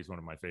really cool. He's one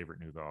of my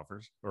favorite new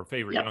golfers, or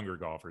favorite younger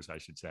golfers, I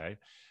should say.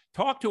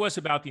 Talk to us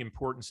about the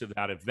importance of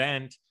that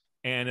event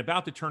and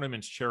about the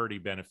tournament's charity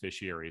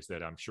beneficiaries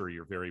that I'm sure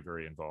you're very,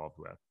 very involved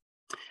with.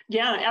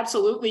 Yeah,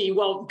 absolutely.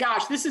 Well,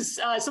 gosh, this is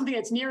something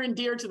that's near and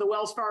dear to the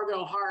Wells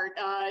Fargo heart.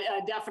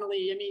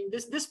 Definitely. I mean,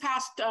 this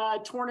past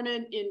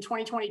tournament in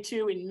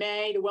 2022 in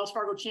May, the Wells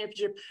Fargo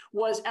Championship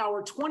was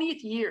our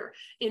 20th year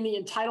in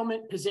the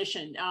entitlement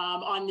position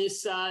on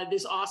this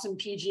awesome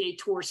PGA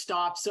Tour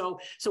stop. So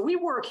we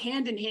work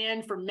hand in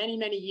hand for many,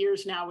 many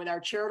years now with our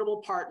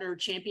charitable partner,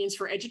 Champions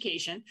for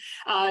Education,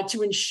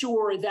 to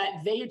ensure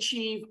that they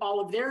achieve all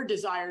of their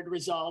desired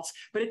results.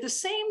 But at the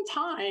same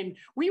time,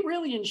 we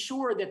really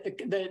ensure that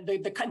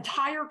the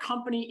entire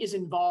company is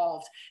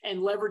involved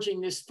in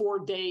leveraging this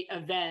 4-day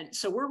event.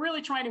 So we're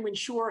really trying to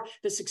ensure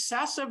the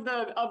success of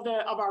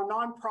our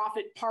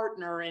nonprofit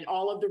partner and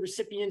all of the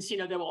recipients,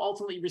 that will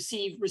ultimately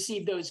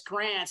receive those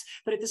grants.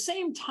 But at the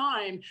same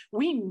time,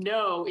 we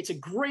know it's a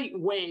great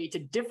way to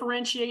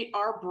differentiate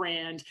our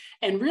brand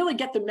and really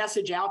get the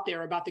message out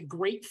there about the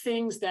great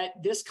things that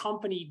this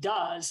company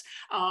does,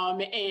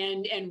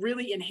 and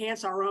really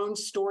enhance our own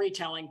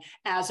storytelling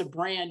as a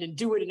brand and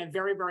do it in a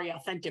very, very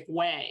authentic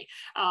way.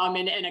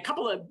 And a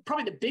couple of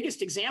probably the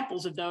biggest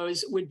examples of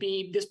those would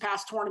be this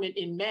past tournament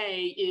in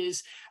May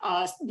is,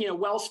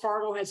 Wells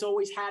Fargo has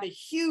always had a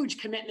huge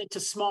commitment to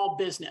small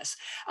business.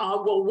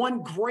 Well,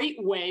 one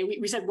great way,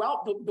 we said,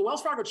 well, the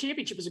Wells Fargo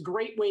Championship is a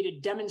great way to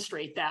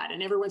demonstrate that.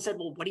 And everyone said,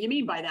 well, what do you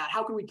mean by that?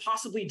 How can we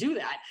possibly do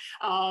that?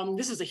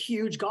 This is a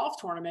huge golf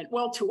tournament.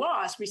 Well, to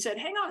us, we said,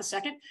 hang on a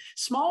second.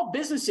 Small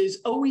businesses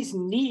always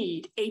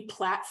need a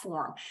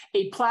platform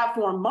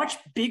much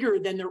bigger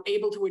than they're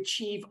able to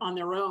achieve on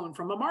their own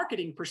from a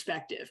marketing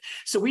perspective.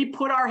 So we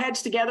put our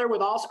heads together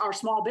with our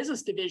small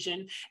business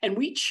division, and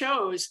we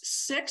chose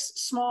 6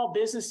 small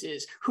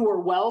businesses who are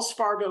Wells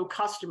Fargo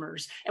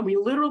customers. And we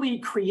literally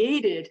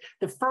created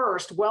the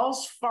first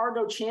Wells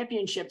Fargo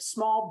Championship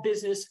small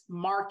business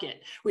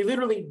market. We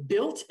literally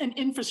built an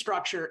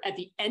infrastructure at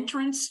the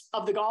entrance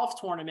of the golf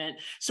tournament.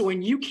 So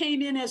when you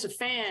came in as a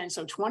fan,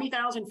 so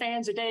 20,000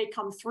 fans a day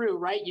come through,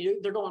 right?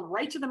 They're going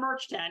right to the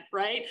merch tent,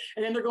 right?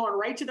 And then they're going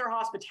right to their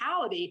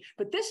hospitality.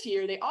 But this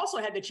year, they also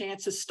had the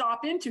chance to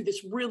stop into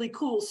this really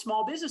cool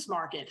small business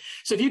market.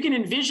 So if you can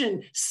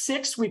envision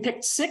we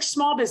picked 6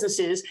 small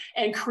businesses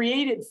and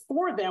created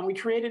for them, we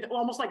created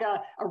almost like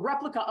a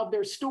replica of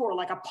their store,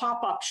 like a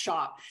pop-up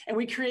shop. And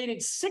we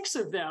created 6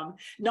 of them.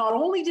 Not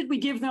only did we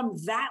give them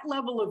that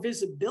level of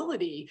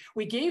visibility,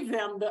 we gave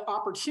them the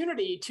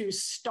opportunity to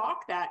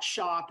stock that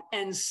shop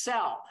and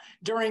sell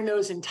during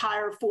those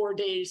entire 4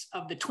 days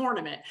of the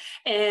tournament.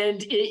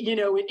 And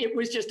it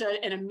was just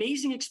an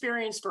amazing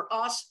experience for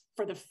us,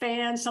 for the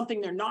fans,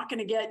 something they're not going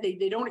to get.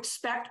 They don't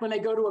expect when they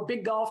go to a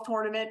big golf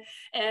tournament.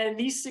 And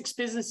these 6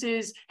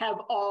 businesses have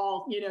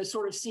all,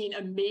 sort of seen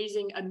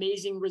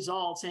amazing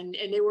results. And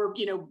they were,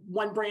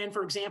 one brand,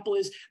 for example,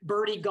 is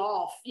Birdie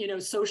Golf,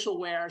 social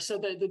wear. So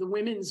the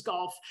women's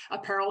golf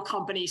apparel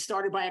company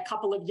started by a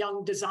couple of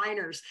young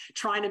designers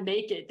trying to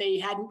make it. They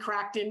hadn't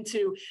cracked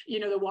into,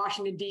 the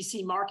Washington,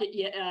 D.C. market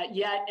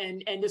yet.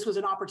 And this was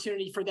an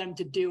opportunity for them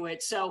to do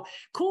it. So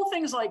cool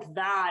things like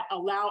that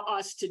allow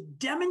us to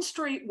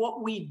demonstrate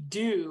what we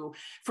do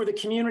for the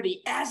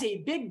community as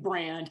a big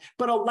brand,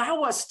 but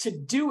allow us to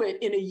do it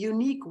in a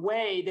unique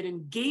way that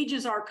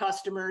engages our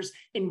customers,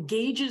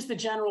 engages the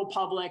general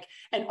public,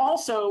 and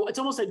also it's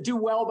almost a do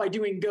well by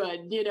doing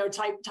good,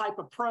 type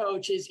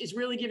approach is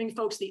really giving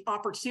folks the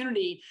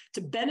opportunity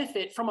to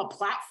benefit from a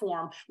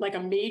platform like a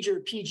major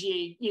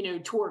PGA,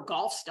 Tour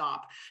golf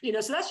stop.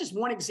 So that's just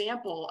one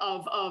example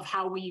of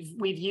how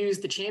we've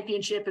used the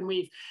championship, and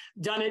we've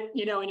done it,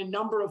 in a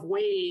number of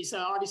ways.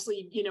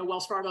 Obviously,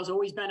 Wells Fargo has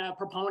always been a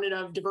proponent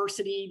of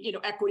diversity,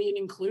 equity and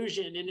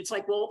inclusion. And it's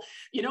like, well,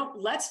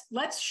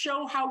 let's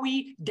show how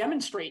we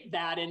demonstrate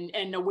that.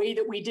 And the way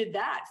that we did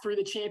that through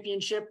the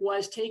championship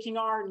was taking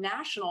our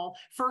national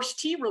first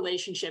tee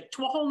relationship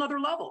to a whole nother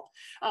level.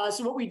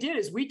 So what we did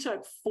is we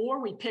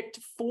picked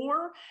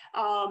four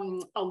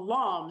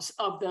alums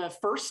of the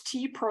first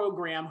tee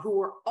program who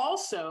were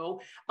also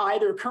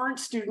either current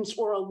students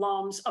or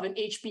alums of an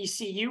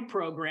HBCU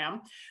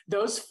program.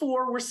 Those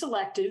 4 were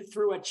selected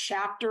through a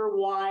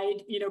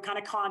chapter-wide, kind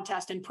of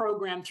contest and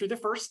program through the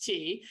first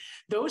tee.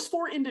 Those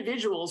 4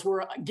 individuals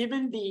were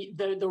given the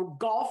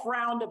golf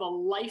round of a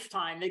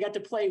lifetime. They got to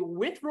play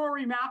with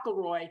Rory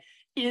McIlroy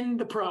in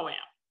the Pro-Am.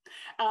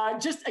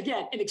 Just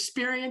again, an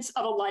experience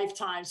of a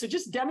lifetime. So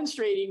just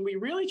demonstrating we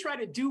really try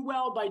to do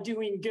well by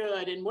doing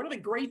good. And what are the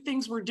great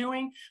things we're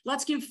doing?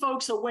 Let's give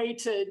folks a way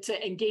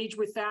to engage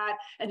with that.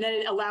 And then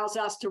it allows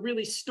us to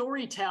really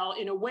storytell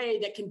in a way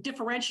that can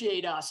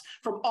differentiate us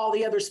from all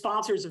the other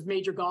sponsors of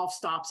major golf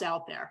stops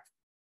out there.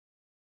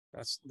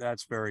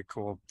 That's very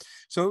cool.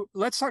 So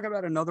let's talk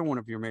about another one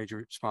of your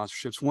major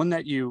sponsorships, one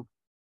that you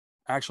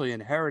actually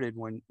inherited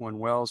when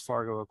Wells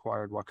Fargo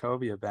acquired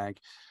Wachovia Bank,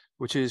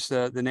 which is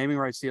the naming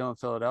rights deal in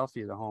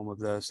Philadelphia, the home of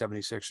the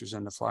 76ers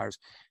and the Flyers.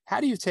 How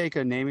do you take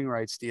a naming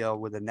rights deal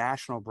with a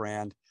national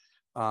brand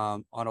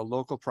on a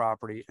local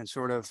property and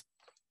sort of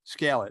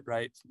scale it,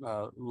 right?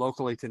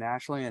 Locally to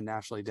nationally and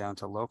nationally down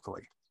to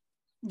locally?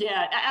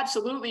 Yeah,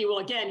 absolutely. Well,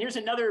 again, here's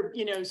another,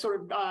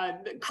 sort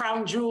of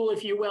crown jewel,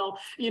 if you will,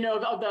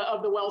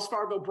 of the Wells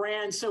Fargo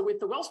brand. So with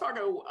the Wells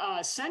Fargo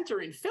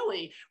Center in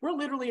Philly, we're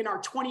literally in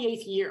our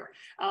 28th year.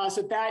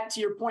 So that,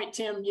 to your point,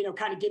 Tim,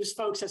 kind of gives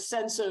folks a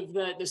sense of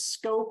the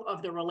scope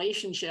of the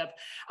relationship.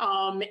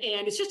 And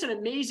it's just an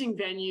amazing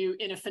venue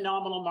in a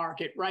phenomenal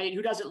market, right?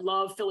 Who doesn't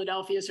love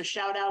Philadelphia? So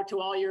shout out to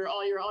all your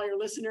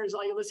listeners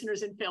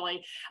in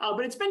Philly.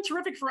 But it's been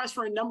terrific for us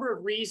for a number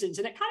of reasons.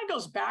 And it kind of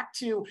goes back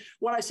to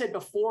what I said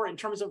before in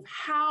terms of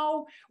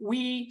how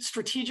we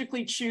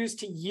strategically choose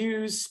to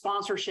use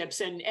sponsorships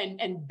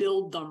and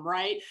build them,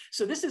 right?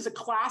 So this is a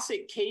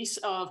classic case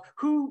of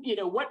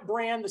what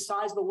brand the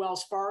size of the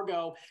Wells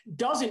Fargo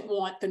doesn't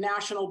want the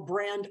national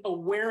brand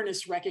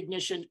awareness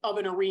recognition of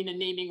an arena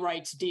naming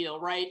rights deal,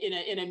 right?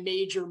 In a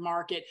major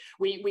market.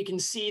 We can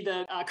see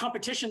the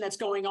competition that's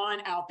going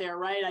on out there,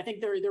 right? I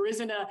think there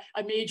isn't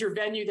a major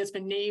venue that's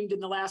been named in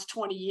the last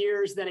 20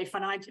 years that a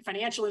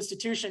financial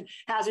institution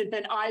hasn't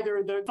been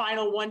either the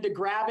final one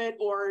to grab it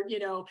or,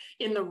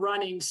 in the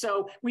running.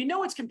 So we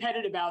know it's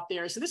competitive out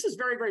there. So this is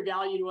very, very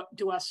valuable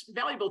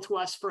to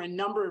us for a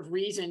number of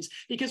reasons,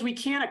 because we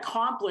can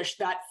accomplish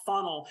that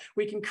funnel.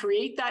 We can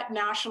create that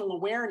national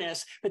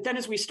awareness, but then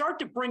as we start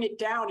to bring it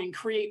down and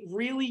create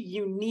really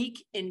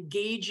unique,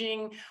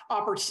 engaging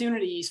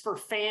opportunities for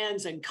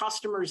fans and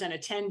customers and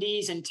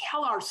attendees and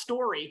tell our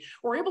story,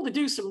 we're able to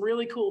do some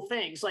really cool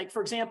things. Like,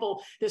 for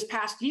example, this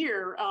past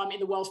year in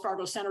the Wells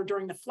Fargo Center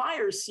during the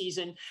Flyers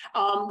season,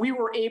 we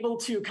were able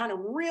to kind of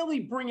really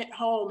bring it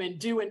home and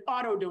do an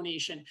auto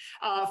donation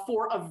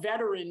for a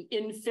veteran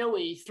in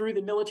Philly through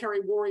the Military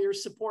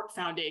Warriors Support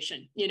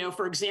Foundation,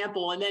 for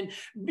example. And then,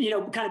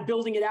 kind of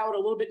building it out a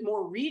little bit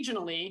more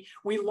regionally,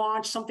 we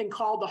launched something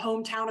called the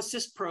Hometown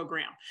Assist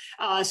Program.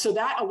 So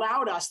that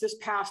allowed us this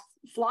past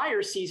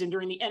Flyers season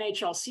during the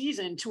NHL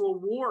season to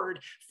award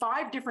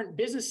 5 different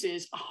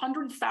businesses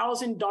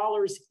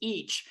 $100,000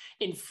 each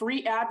in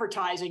free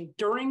advertising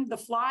during the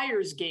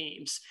Flyers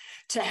games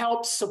to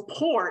help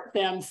support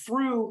them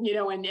through,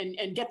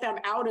 and get them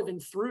out of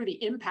and through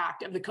the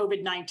impact of the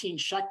COVID-19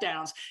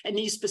 shutdowns. And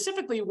these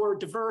specifically were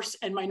diverse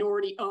and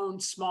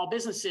minority-owned small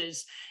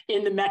businesses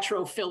in the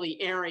Metro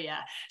Philly area.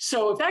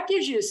 So if that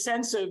gives you a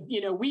sense of,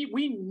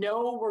 we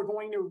know we're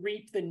going to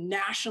reap the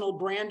national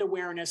brand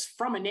awareness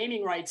from a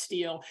naming rights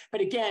deal.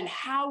 But again,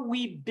 how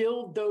we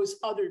build those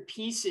other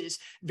pieces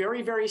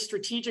very, very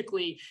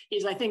strategically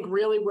is, I think,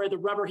 really where the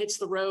rubber hits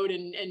the road,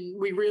 and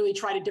we really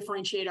try to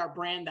differentiate our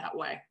brand that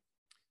way.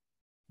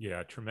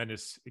 Yeah,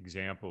 tremendous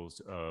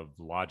examples of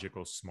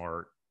logical,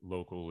 smart,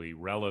 locally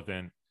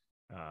relevant,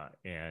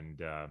 and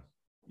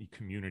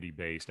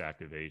community-based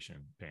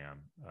activation,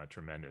 Pam.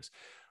 Tremendous.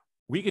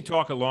 We could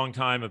talk a long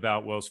time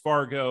about Wells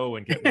Fargo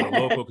and get more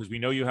local because we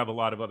know you have a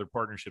lot of other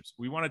partnerships.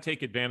 We want to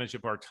take advantage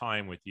of our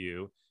time with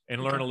you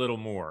and learn a little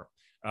more.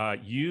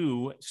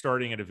 You,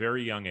 starting at a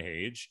very young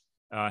age,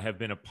 have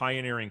been a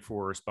pioneering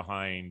force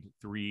behind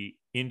 3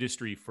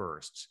 industry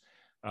firsts,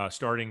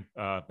 starting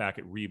back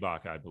at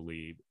Reebok, I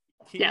believe.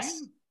 Can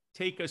you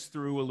take us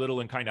through a little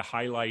and kind of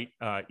highlight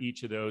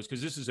each of those?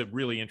 Because this is a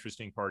really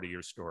interesting part of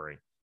your story.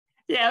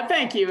 Yeah,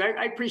 thank you.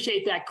 I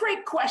appreciate that.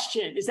 Great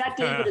question. Is that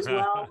David as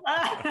well?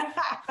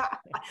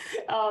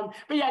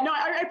 But yeah, no,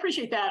 I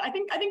appreciate that. I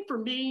think for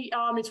me,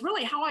 it's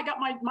really how I got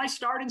my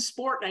start in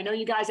sport. And I know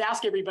you guys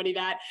ask everybody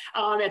that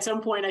at some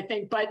point, I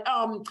think. But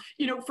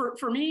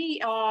for me,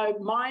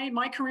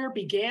 my career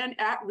began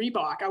at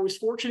Reebok. I was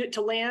fortunate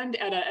to land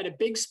at a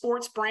big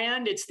sports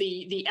brand. It's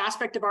the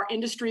aspect of our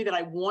industry that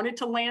I wanted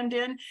to land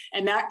in,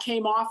 and that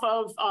came off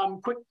of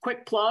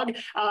quick plug,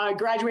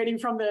 graduating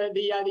from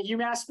the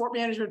UMass Sport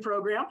Management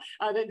program,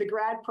 the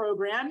grad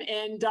program.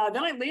 And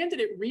then I landed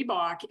at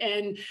Reebok.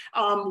 And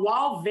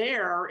while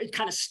there, it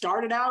kind of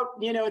started out,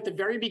 at the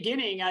very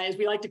beginning, as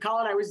we like to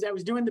call it, I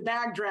was doing the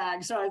bag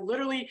drag. So I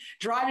literally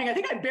driving, I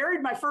think I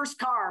buried my first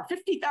car,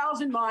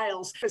 50,000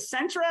 miles, a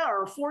Sentra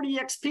or a 40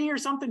 XP or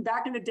something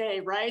back in the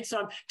day, right? So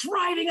I'm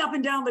driving up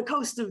and down the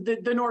coast of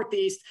the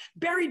Northeast,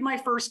 buried my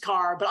first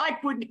car, but I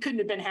couldn't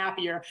have been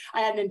happier.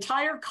 I had an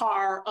entire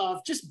car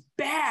of just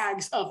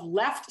bags of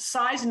left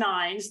size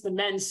 9s, the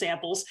men's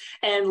samples,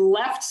 and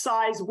left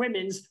size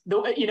women's,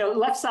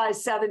 left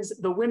size 7s,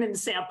 the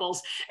women's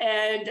samples.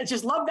 And I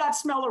just love that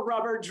smell of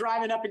rubber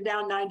driving up and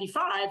down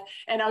 95.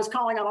 And I was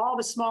calling on all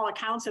the small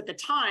accounts at the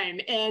time.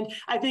 And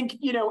I think,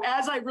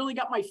 as I really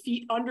got my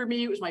feet under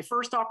me, it was my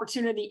first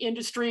opportunity in the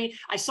industry,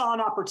 I saw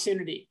an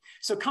opportunity.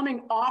 So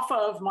coming off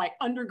of my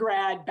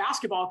undergrad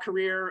basketball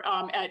career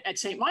at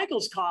St.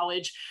 Michael's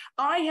College,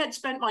 I had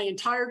spent my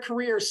entire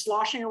career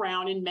sloshing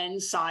around in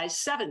men's size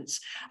 7s.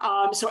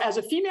 So as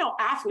a female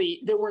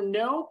athlete, there were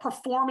no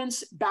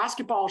performance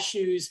basketball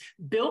shoes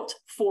built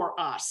for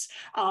us.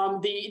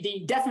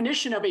 The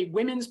definition of a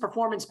women's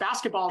performance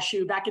basketball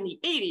shoe back in the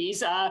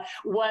 80s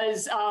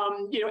was,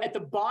 at the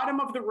bottom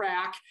of the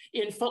rack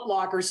in Foot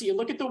Locker. So you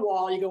look at the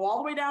wall, you go all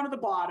the way down to the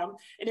bottom,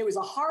 and it was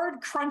a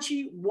hard,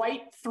 crunchy,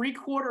 white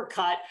 3/4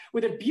 cut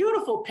with a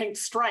beautiful pink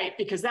stripe,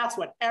 because that's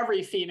what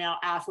every female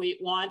athlete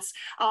wants.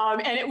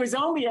 And it was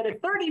only at a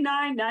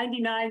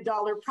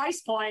 $39.99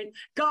 price point.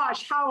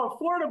 Gosh, how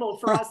affordable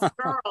for us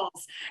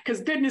girls,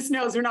 because goodness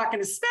knows we're not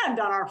going to spend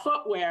on our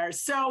footwear.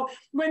 So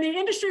when the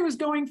industry was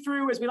going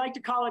through, as we like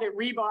to call it at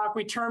Reebok,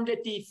 we termed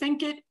it the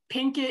think it,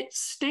 pink it,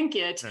 stink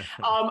it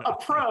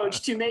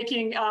approach to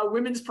making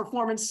women's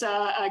performance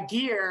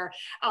gear.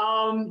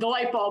 The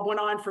light bulb went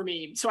on for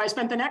me. So I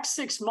spent the next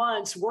 6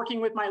 months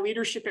working with my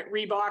leadership at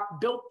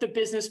Reebok, built the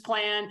business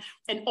plan,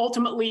 and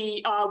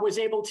ultimately was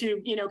able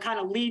to, kind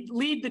of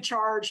lead the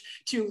charge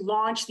to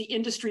launch the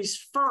industry's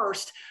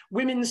first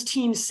women's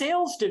team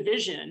sales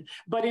division.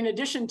 But in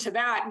addition to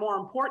that, more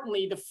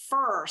importantly, the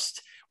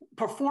first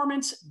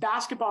performance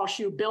basketball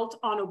shoe built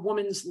on a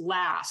woman's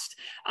last.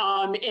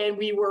 And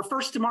we were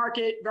first to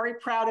market, very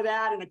proud of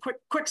that. And a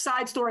quick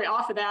side story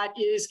off of that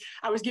is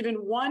I was given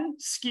one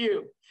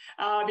SKU.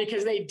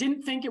 Because they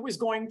didn't think it was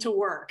going to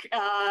work.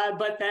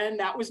 But then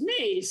that was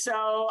me.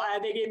 So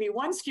they gave me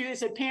one SKU. They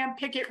said, Pam,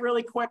 pick it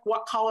really quick.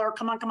 What color?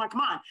 Come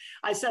on.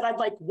 I said, I'd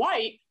like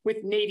white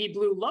with navy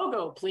blue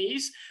logo,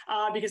 please.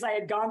 Because I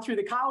had gone through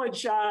the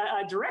college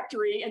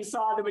directory and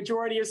saw the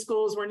majority of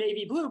schools were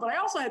navy blue. But I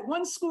also had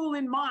one school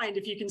in mind,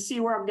 if you can see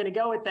where I'm going to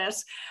go with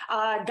this.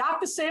 Got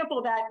the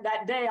sample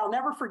that day. I'll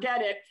never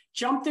forget it.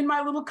 Jumped in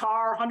my little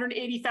car,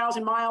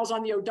 180,000 miles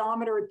on the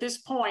odometer at this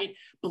point,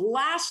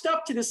 blast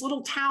up to this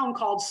little town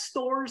called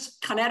Storrs,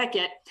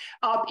 Connecticut,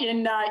 up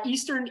in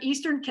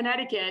eastern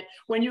Connecticut,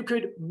 when you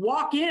could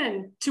walk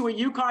in to a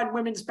UConn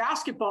women's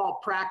basketball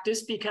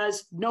practice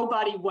because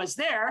nobody was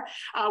there.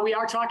 We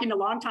are talking a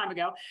long time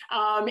ago.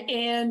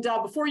 And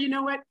before you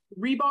know it,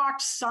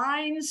 Reebok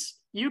signs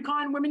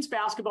UConn women's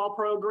basketball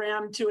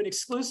program to an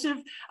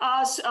exclusive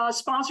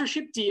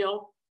sponsorship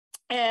deal.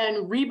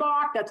 And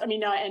Reebok,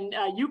 and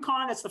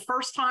UConn, that's the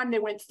first time they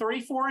went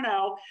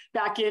 34-0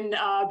 back in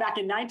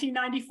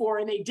 1994,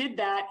 and they did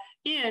that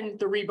in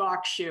the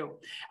Reebok shoe.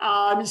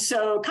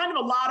 So kind of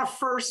a lot of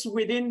firsts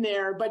within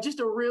there, but just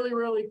a really,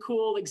 really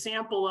cool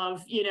example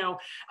of,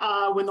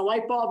 when the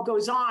light bulb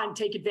goes on,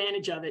 take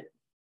advantage of it.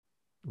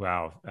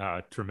 Wow.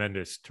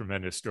 Tremendous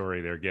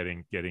story there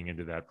getting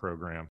into that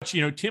program.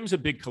 Tim's a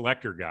big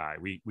collector guy.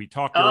 We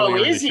talked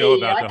earlier in the show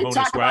about the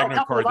Honus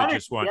Wagner card that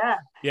just won.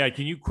 Yeah.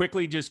 Can you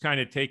quickly just kind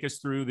of take us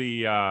through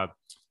the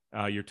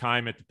your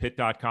time at the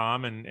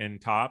pit.com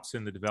and Tops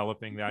and the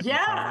developing that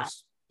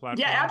e-commerce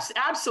platform? Yeah,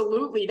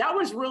 absolutely. That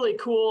was really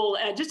cool.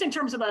 And just in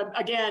terms of a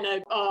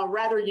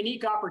rather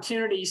unique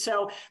opportunity.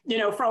 So,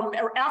 from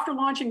after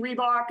launching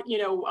Reebok,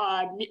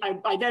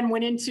 I then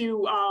went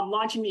into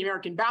launching the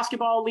American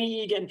Basketball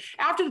League. And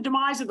after the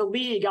demise of the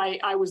league,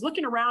 I was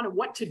looking around at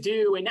what to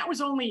do. And that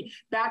was only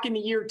back in the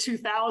year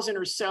 2000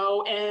 or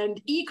so.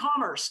 And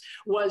e-commerce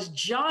was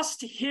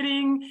just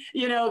hitting,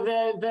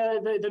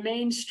 the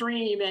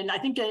mainstream. And I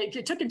think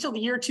it took until the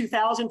year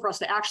 2000 for us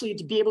to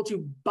actually be able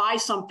to buy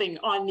something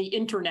on the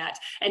internet.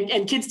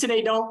 And kids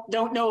today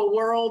don't know a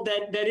world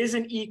that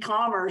isn't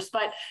e-commerce,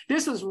 but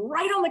this was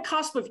right on the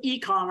cusp of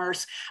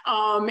e-commerce.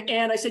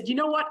 And I said, you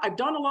know what? I've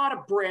done a lot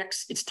of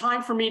bricks. It's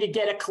time for me to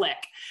get a click.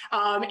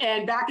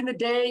 And back in the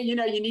day, you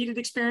needed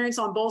experience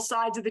on both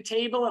sides of the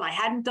table, and I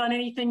hadn't done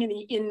anything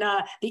in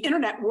the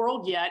internet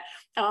world yet.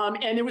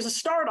 And there was a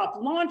startup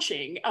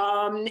launching,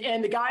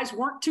 and the guys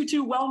weren't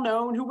too well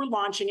known who were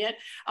launching it,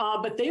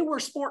 but they were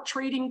sport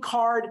trading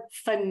card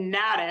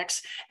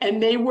fanatics,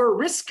 and they were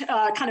risk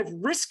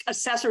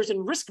assessors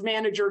and risk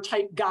manager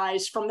type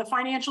guys from the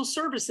financial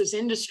services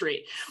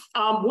industry.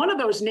 One of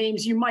those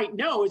names you might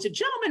know is a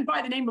gentleman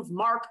by the name of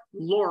Mark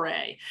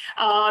Lorre.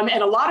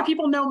 And a lot of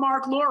people know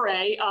Mark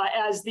Lorre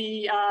as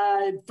the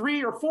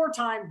 3 or 4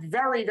 time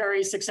very,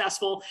 very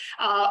successful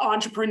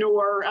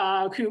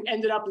entrepreneur who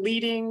ended up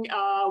leading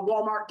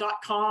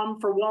Walmart.com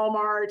for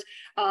Walmart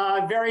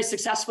very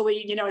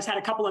successfully, has had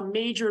a couple of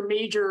major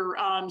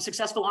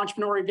successful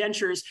entrepreneurial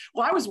ventures.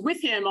 Well, I was with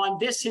him on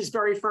his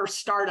very first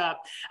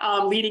startup,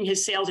 leading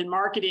his sales and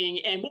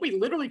marketing. And what we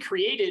literally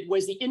created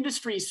was the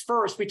industry's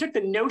first. We took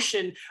the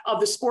notion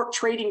of the sport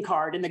trading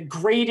card and the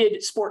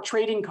graded sport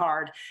trading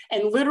card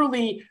and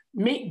literally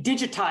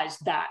digitized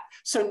that.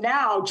 So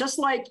now, just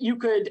like you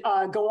could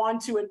go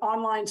onto an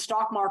online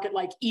stock market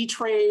like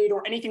E-Trade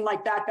or anything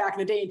like that back in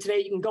the day, and today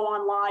you can go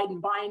online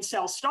and buy and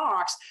sell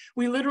stocks,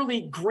 we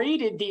literally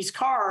graded these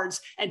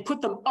cards and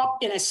put them up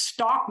in a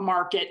stock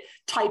market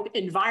type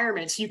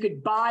environment. So you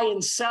could buy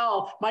and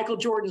sell Michael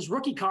Jordan's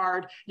rookie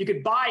card. You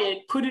could buy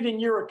it, put it in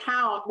your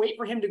account, wait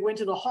for him to go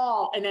into the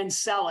hall, and then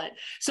sell it.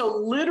 So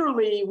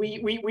literally,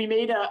 we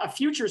made a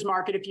futures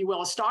market, if you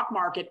will, a stock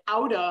market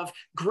out of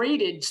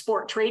graded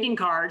sport trading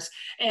cards.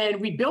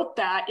 And we built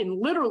that in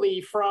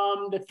literally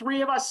from the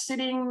three of us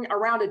sitting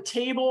around a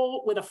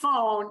table with a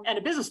phone and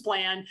a business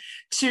plan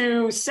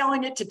to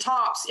selling it to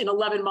tops in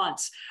 11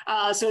 months.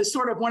 So it's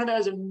sort of one of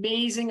those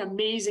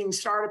amazing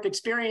startup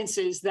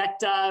experiences that,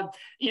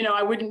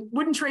 I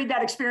wouldn't trade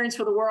that experience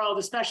for the world,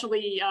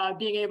 especially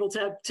being able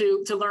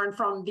to learn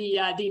from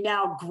the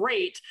now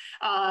great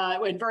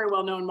and very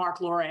well-known Mark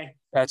Lore.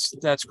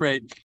 That's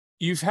great.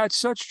 You've had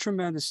such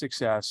tremendous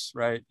success,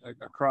 right,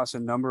 across a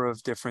number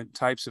of different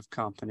types of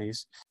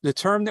companies. The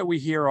term that we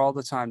hear all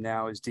the time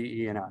now is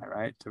DE&I,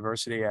 right?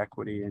 Diversity,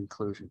 equity,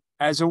 inclusion.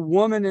 As a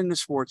woman in the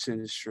sports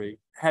industry,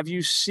 have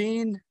you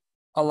seen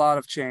a lot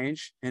of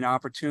change in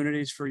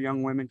opportunities for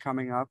young women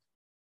coming up?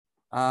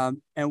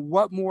 And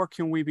what more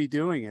can we be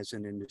doing as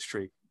an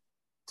industry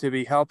to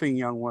be helping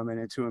young women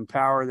and to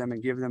empower them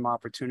and give them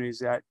opportunities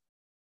that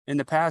in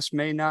the past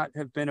may not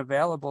have been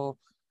available,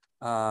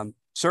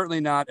 certainly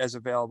not as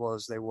available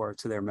as they were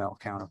to their male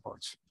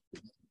counterparts?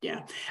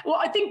 Yeah. Well,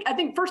 I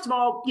think first of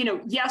all,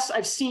 yes,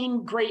 I've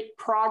seen great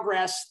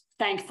progress,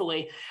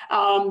 thankfully.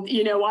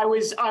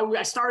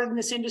 I started in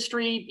this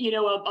industry,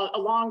 a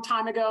long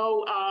time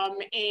ago,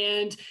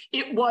 and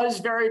it was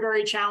very,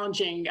 very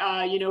challenging.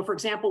 For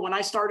example, when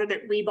I started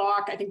at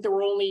Reebok, I think there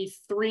were only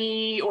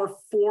 3 or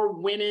 4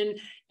 women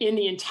in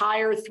the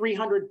entire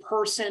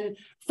 300-person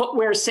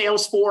footwear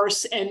sales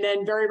force. And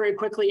then very, very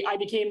quickly, I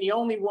became the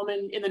only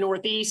woman in the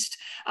Northeast,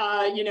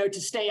 to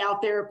stay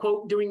out there,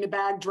 quote, doing the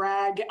bag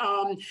drag.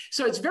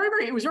 So it was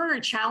very, very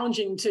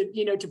challenging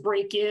to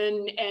break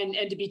in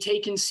and to be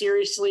taken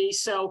seriously.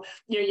 So,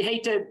 you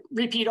hate to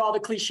repeat all the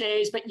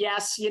cliches, but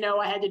yes,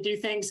 I had to do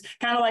things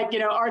kind of like,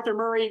 Arthur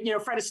Murray,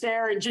 Fred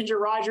Astaire and Ginger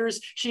Rogers.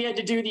 She had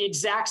to do the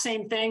exact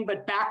same thing,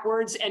 but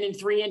backwards and in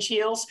 3-inch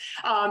heels.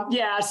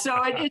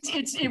 So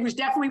it was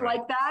definitely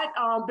like that.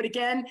 But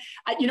again,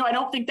 I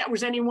don't think that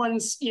was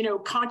anyone's,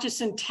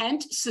 conscious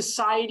intent.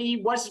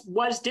 Society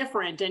was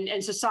different,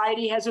 and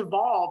society has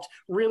evolved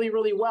really,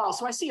 really well.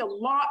 So I see a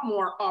lot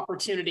more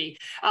opportunity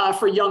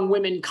for young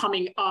women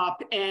coming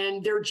up,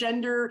 and their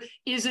gender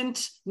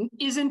isn't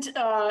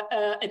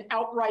an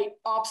outright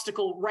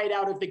obstacle right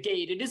out of the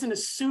gate. It isn't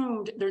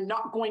assumed they're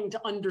not going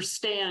to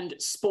understand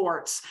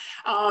sports,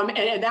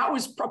 and that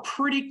was a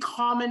pretty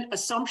common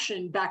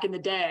assumption back in the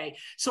day.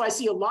 So I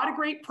see a lot of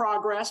great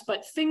progress,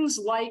 but things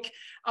like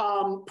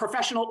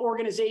professional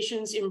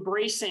organizations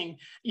embracing,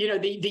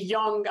 the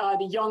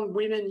young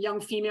women,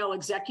 young female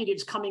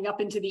executives coming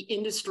up into the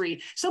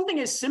industry. Something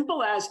as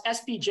simple as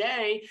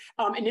SBJ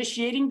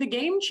initiating the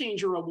Game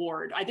Changer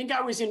Award. I think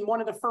I was in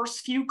one of the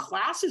first few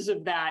classes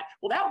of that.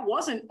 Well, that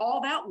wasn't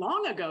all that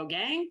long ago,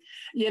 gang.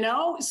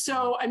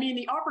 So I mean,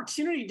 the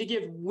opportunity to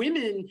give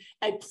women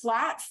a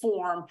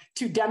platform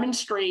to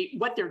demonstrate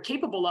what they're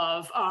capable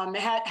of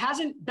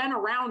hasn't been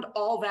around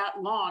all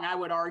that long, I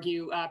would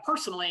argue,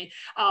 personally.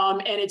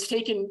 And it's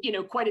taken,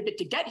 quite a bit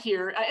to get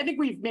here. I think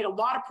we've made a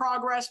lot of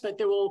progress, but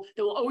there will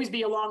always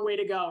be a long way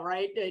to go,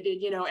 right?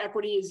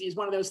 Equity is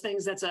one of those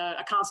things that's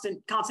a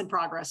constant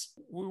progress.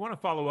 We want to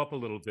follow up a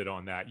little bit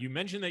on that. You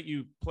mentioned that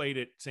you played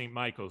at St.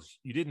 Michael's.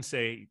 You didn't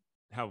say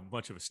how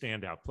much of a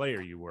standout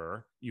player you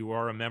were. You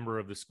are a member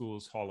of the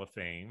school's Hall of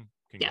Fame.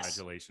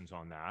 Congratulations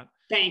on that.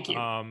 Thank you.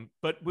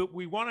 But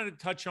we wanted to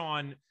touch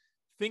on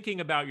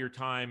thinking about your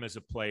time as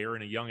a player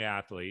and a young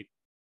athlete.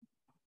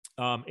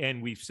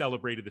 And we've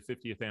celebrated the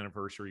 50th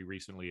anniversary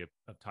recently of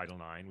Title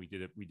IX.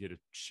 We did a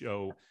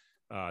show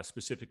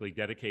specifically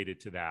dedicated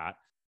to that.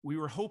 We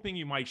were hoping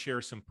you might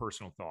share some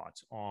personal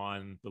thoughts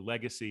on the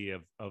legacy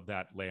of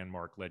that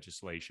landmark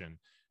legislation,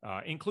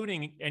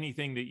 including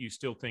anything that you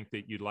still think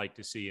that you'd like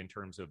to see in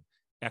terms of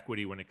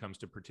equity when it comes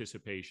to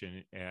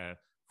participation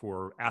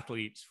for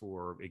athletes,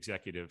 for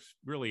executives,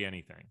 really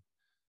anything.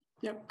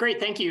 Yeah, great.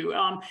 Thank you.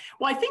 Well,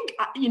 I think,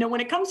 when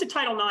it comes to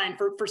Title IX,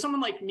 for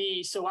someone like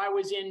me, so I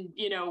was in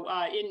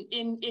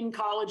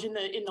college in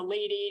the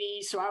late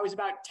 80s. So I was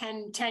about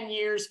 10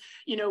 years,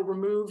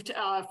 removed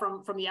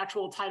from the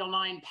actual Title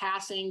IX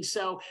passing.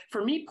 So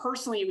for me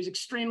personally, it was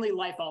extremely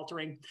life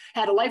altering,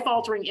 had a life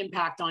altering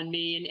impact on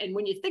me. And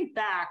when you think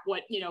back,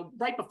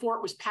 right before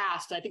it was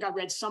passed, I think I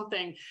read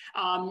something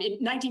in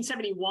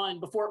 1971,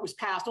 before it was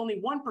passed,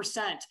 only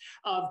 1%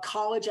 of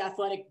college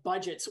athletic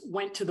budgets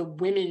went to the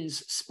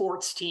women's sport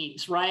sports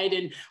teams, right?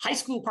 And high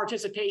school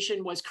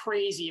participation was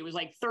crazy. It was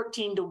like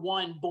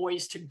 13-1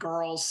 boys to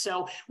girls.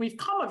 So we've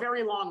come a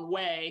very long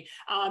way.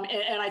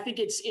 And I think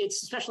it's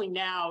especially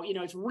now,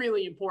 it's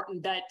really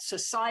important that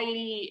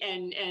society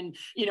and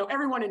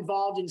everyone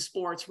involved in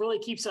sports really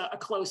keeps a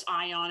close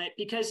eye on it.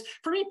 Because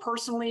for me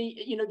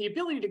personally, the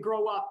ability to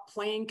grow up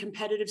playing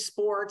competitive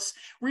sports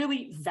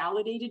really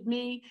validated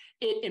me.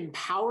 It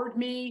empowered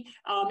me.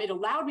 It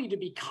allowed me to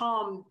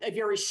become a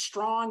very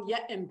strong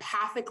yet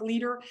empathic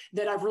leader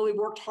that I've really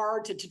worked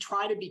hard to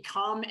try to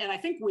become. And I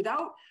think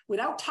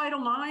without Title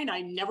IX,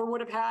 I never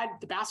would have had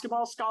the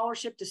basketball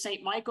scholarship to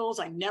St. Michael's.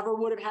 I never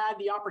would have had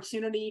the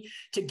opportunity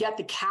to get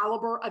the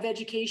caliber of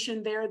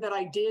education there that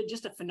I did.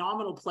 Just a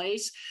phenomenal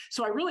place.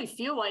 So I really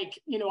feel like,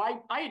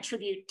 I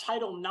attribute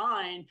Title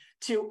IX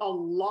to a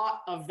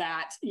lot of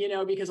that,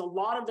 because a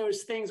lot of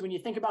those things, when you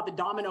think about the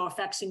domino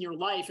effects in your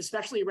life,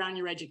 especially around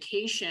your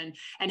education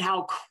and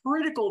how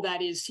critical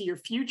that is to your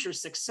future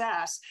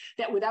success,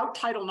 that without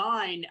Title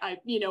IX,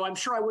 I'm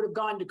sure I would have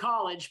gone to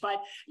college,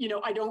 but,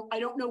 I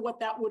don't know what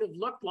that would have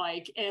looked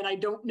like. And I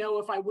don't know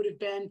if I would have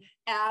been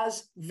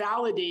as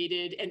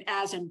validated and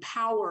as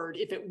empowered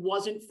if it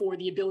wasn't for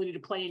the ability to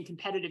play in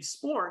competitive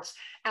sports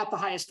at the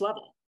highest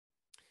level.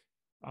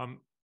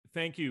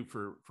 Thank you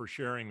for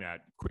sharing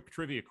that. Quick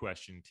trivia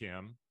question,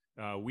 Tim.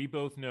 We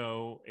both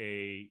know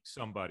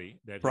somebody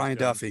that Brian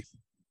Duffy.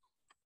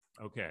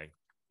 Okay.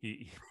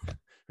 He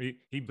I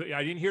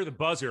didn't hear the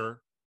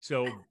buzzer,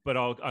 but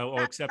I'll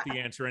accept the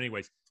answer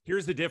anyways.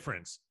 Here's the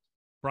difference.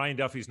 Brian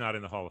Duffy's not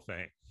in the Hall of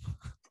Fame.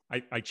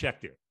 I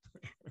checked it.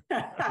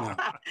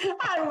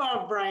 I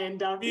love Brian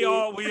Duffy.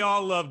 We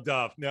all love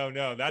Duff.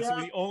 No, that's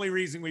the only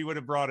reason we would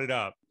have brought it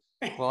up.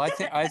 Well,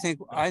 I think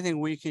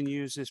we can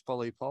use this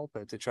bully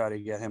pulpit to try to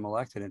get him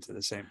elected into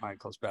the St.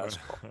 Michael's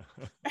Basketball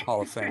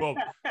Hall of Fame. Well,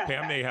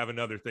 Pam may have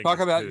another thing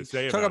to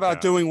say about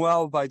that. Doing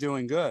well by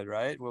doing good,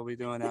 right? We'll be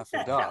doing that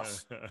for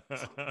Duff.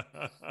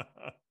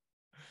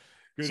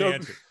 Good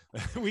answer.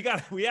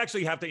 We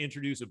actually have to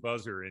introduce a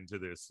buzzer into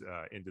this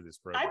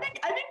program. I think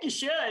you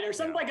should, or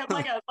something like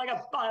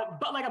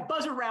a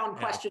buzzer round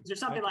questions or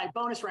something like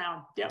bonus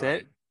round.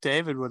 Yep.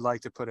 David would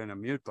like to put in a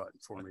mute button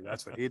for me.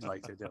 That's what he'd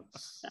like to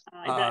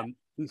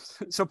do.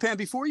 So Pam,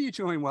 before you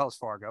joined Wells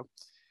Fargo,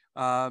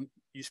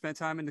 you spent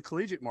time in the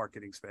collegiate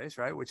marketing space,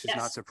 right? Which is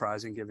not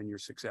surprising given your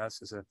success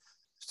as a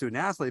student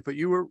athlete. But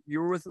you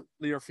were with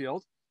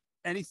Learfield.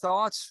 Any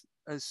thoughts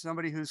as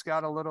somebody who's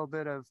got a little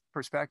bit of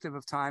perspective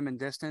of time and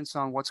distance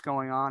on what's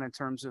going on in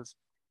terms of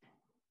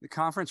the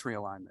conference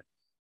realignment?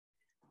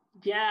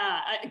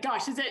 Yeah,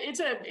 gosh, it's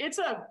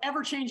a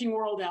ever-changing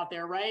world out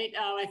there, right?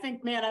 I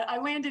think, man, I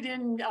landed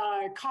in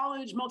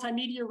college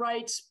multimedia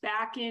rights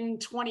back in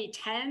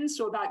 2010,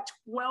 so about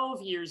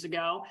 12 years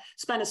ago.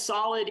 Spent a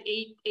solid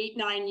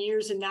 9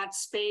 years in that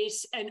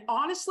space, and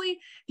honestly,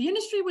 the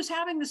industry was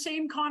having the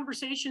same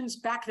conversations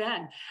back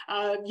then.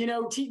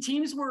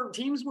 Teams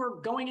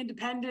were going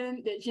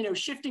independent,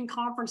 shifting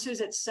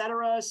conferences, et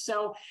cetera.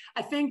 So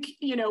I think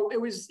it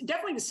was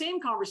definitely the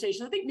same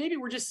conversation. I think maybe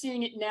we're just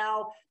seeing it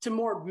now to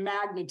more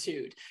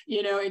magnitude,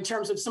 in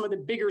terms of some of the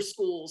bigger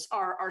schools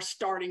are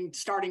starting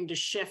to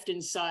shift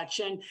and such.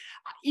 And,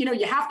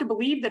 you have to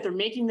believe that they're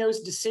making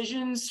those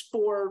decisions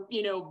for,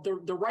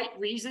 the right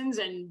reasons,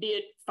 and be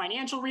it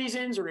financial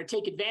reasons or to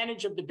take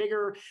advantage of the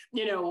bigger,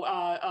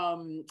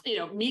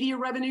 media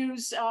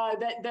revenues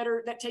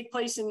that take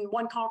place in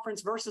one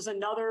conference versus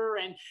another.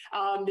 And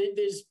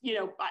there's,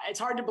 it's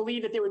hard to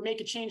believe that they would make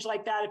a change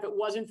like that if it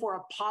wasn't for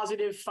a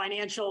positive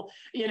financial,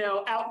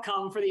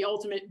 outcome for the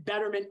ultimate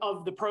betterment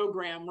of the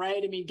program,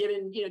 right? I mean,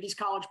 given, these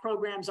college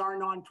programs are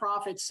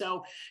nonprofits.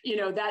 So,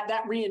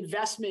 that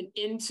reinvestment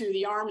into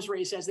the arms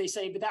race, as they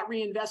say, but that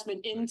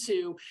reinvestment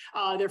into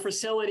their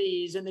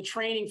facilities and the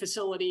training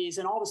facilities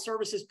and all the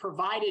services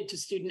provided to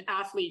student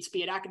athletes,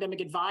 be it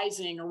academic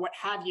advising or what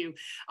have you,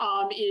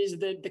 is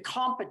the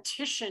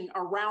competition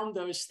around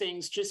those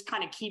things just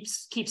kind of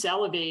keeps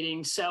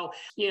elevating. So,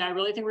 I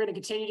really think we're going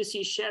to continue to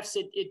see shifts.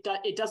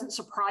 It doesn't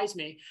surprise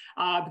me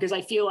because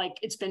I feel like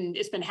it's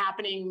been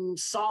happening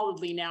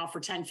solidly now for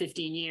 10,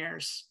 15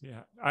 years.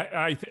 Yeah,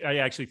 I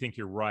actually think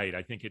you're right.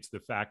 I think it's the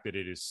fact that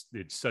it's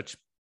such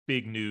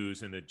big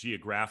news, and the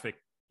geographic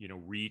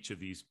reach of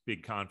these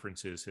big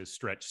conferences has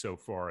stretched so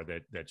far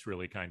that's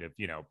really kind of,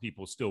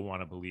 people still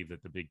want to believe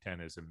that the Big Ten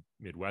is a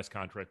Midwest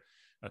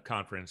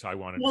conference. I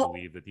wanted to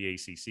believe that the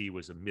ACC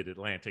was a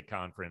Mid-Atlantic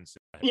conference.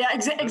 Yeah,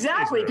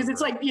 exactly. Because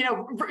it's like,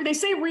 they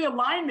say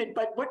realignment,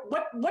 but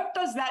what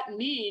does that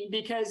mean?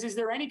 Because is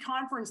there any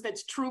conference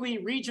that's truly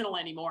regional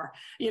anymore?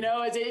 The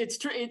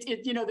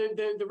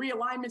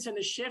realignments and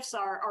the shifts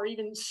are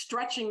even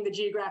stretching the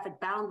geographic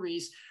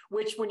boundaries,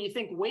 which when you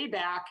think way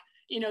back,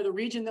 the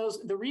reason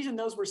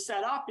those were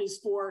set up is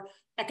for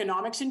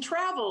economics and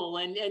travel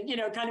and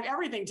kind of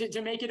everything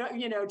to make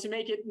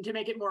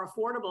it more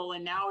affordable.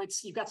 And now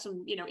you've got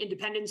some,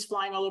 independents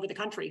flying all over the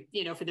country,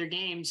 for their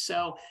games.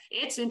 So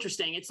it's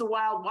interesting. It's the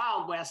wild,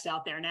 wild west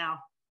out there now.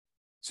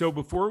 So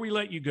before we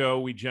let you go,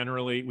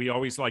 we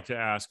always like to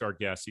ask our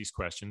guests these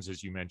questions,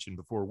 as you mentioned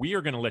before. We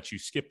are going to let you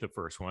skip the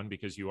first one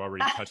because you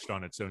already touched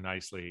on it so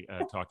nicely,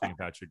 talking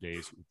about your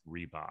days with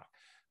Reebok.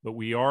 But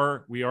we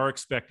are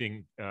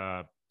expecting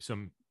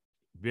some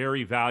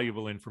very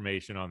valuable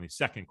information on the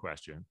second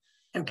question,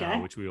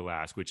 which we will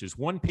ask, which is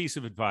one piece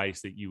of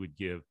advice that you would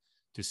give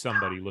to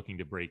somebody looking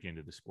to break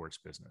into the sports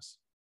business.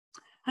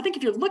 I think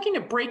if you're looking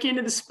to break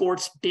into the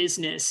sports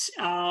business,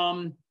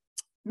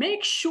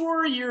 make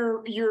sure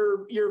you're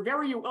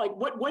very, like,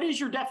 what is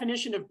your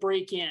definition of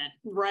break in,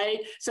 right?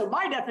 So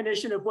my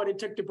definition of what it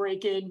took to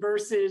break in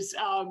versus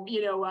a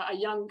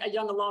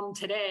young alum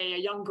today, a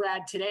young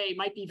grad today,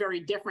 might be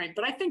very different.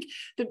 But I think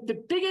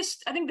the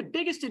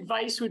biggest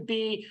advice would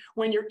be,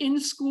 when you're in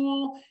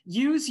school,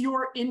 use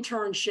your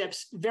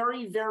internships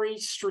very, very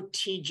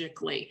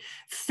strategically.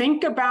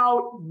 Think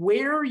about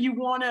where you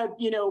want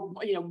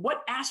to,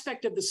 what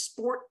aspect of the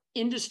sport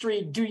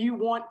industry do you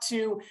want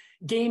to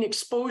gain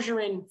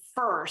exposure in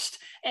first,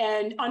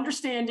 and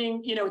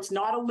understanding, it's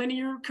not a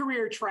linear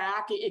career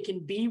track. It can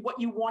be what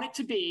you want it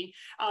to be.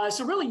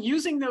 So really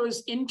using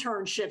those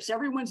internships,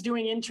 everyone's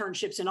doing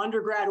internships in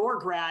undergrad or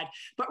grad,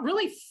 but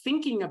really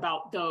thinking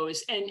about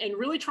those and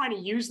really trying to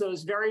use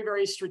those very,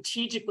 very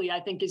strategically, I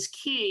think, is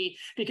key,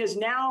 because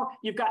now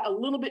you've got a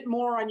little bit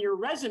more on your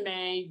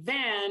resume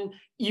than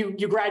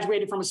you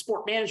graduated from a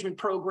sport management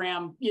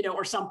program,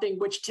 or something,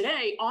 which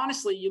today,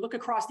 honestly, you look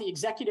across the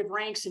executive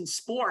ranks in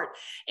sport,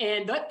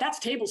 and that's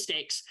table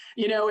stakes.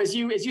 As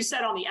you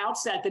said on the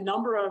outset, the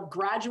number of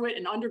graduate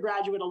and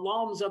undergraduate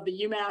alums of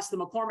the UMass, the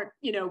McCormick,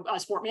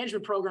 sport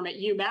management program at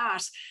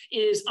UMass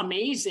is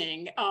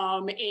amazing.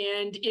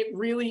 And it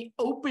really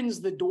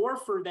opens the door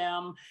for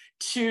them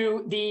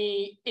to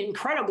the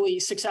incredibly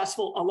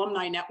successful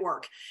alumni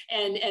network.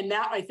 And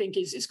that, I think,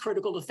 is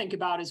critical to think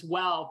about as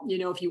well.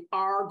 If you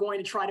are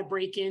going to try to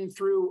break in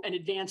through an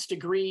advanced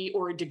degree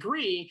or a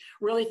degree,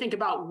 really think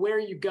about where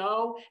you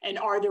go, and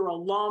are there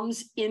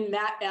alums in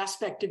that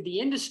aspect of the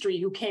industry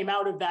who came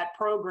out of that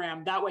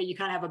program. That way you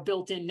kind of have a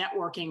built-in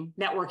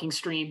networking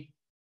stream.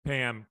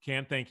 Pam,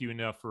 can't thank you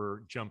enough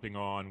for jumping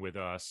on with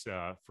us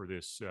for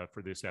this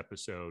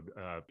episode.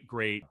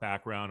 Great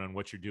background on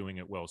what you're doing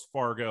at Wells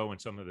Fargo and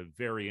some of the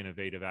very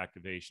innovative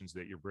activations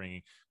that you're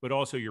bringing, but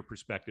also your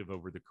perspective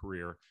over the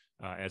career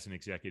as an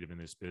executive in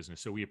this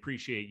business. So we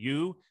appreciate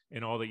you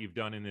and all that you've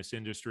done in this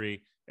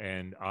industry,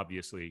 and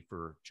obviously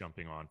for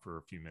jumping on for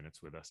a few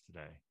minutes with us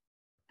today.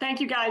 Thank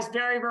you guys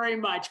very, very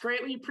much.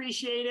 Greatly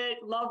appreciate it.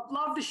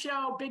 Love the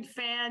show. Big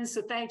fans.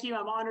 So thank you.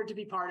 I'm honored to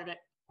be part of it.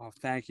 Oh,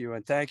 thank you.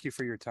 And thank you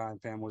for your time,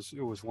 Pam.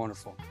 It was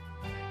wonderful.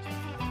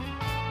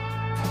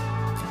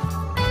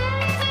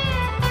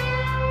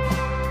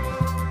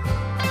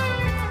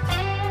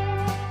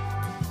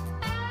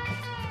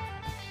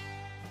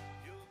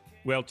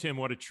 Well, Tim,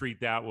 what a treat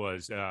that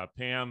was.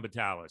 Pam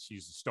Batalis,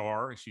 she's a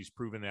star. She's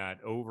proven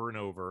that over and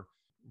over.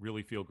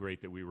 Really feel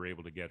great that we were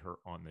able to get her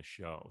on the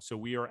show. So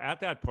we are at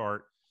that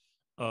part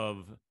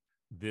of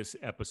this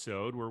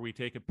episode where we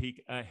take a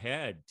peek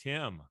ahead.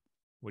 Tim,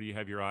 what do you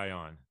have your eye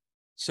on?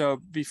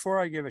 So before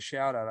I give a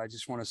shout out, I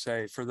just want to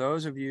say, for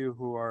those of you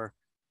who are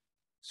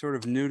sort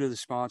of new to the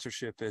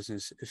sponsorship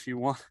business, if you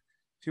want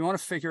to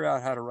figure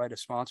out how to write a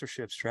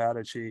sponsorship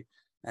strategy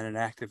and an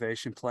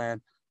activation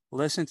plan,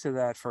 listen to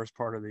that first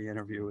part of the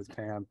interview with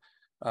Pam.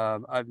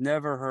 I've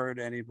never heard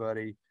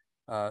anybody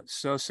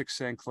so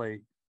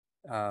succinctly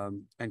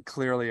and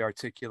clearly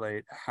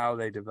articulate how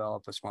they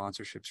develop a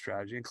sponsorship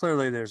strategy. And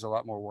clearly there's a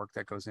lot more work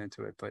that goes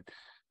into it, but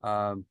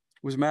it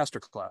was a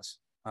masterclass.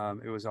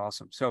 It was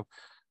awesome. So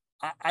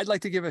I'd like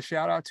to give a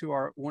shout out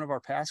to one of our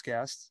past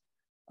guests,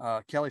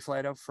 Kelly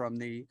Flato from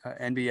the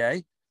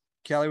NBA.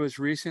 Kelly was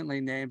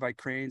recently named by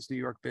Crain's New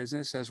York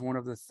Business as one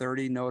of the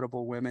 30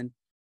 notable women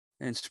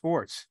in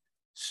sports.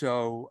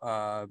 So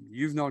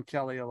you've known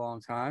Kelly a long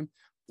time.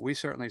 We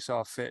certainly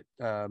saw fit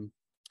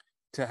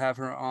to have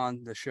her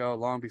on the show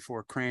long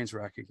before Crain's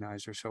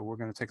recognized her. So we're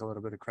going to take a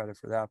little bit of credit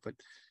for that. But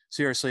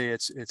seriously,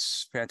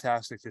 it's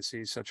fantastic to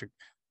see such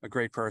a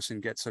great person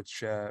get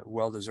such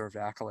well-deserved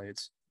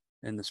accolades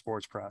in the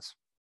sports press.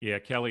 Yeah,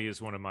 Kelly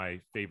is one of my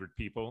favorite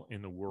people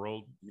in the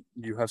world.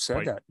 You have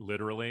said that.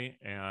 Literally,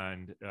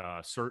 and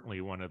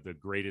certainly one of the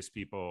greatest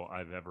people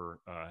I've ever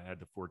had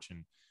the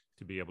fortune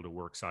to be able to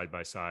work side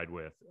by side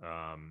with.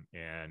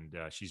 And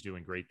she's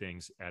doing great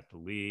things at the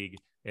league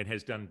and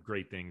has done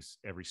great things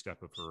every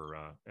step of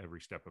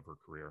her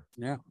career.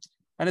 Yeah.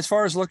 And as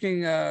far as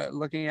looking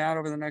out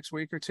over the next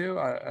week or two,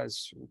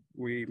 as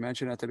we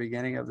mentioned at the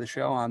beginning of the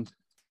show,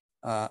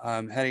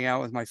 I'm heading out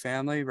with my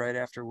family right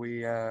after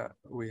we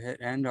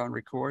hit end on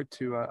record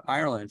to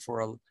Ireland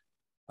for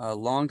a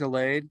long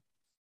delayed,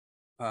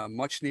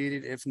 much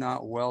needed, if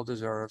not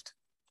well-deserved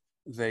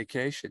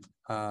vacation.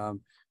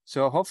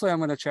 So hopefully I'm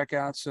going to check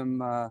out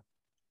some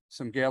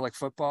Gaelic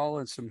football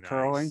and some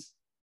curling.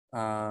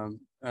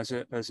 As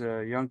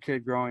a young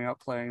kid growing up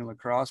playing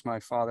lacrosse,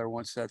 my father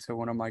once said to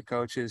one of my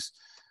coaches,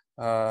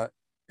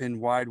 in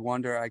wide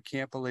wonder, "I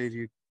can't believe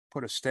you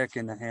put a stick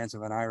in the hands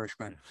of an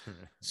Irishman."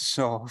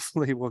 So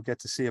hopefully we'll get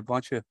to see a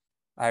bunch of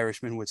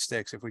Irishmen with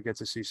sticks if we get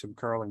to see some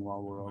curling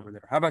while we're over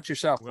there. How about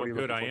yourself? Well,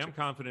 good. I am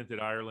confident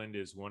that Ireland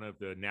is one of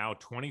the now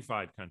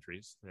 25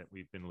 countries that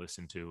we've been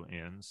listened to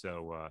in.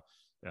 So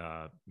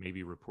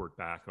maybe report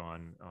back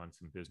on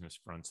some business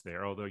fronts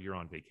there. Although you're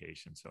on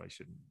vacation, so I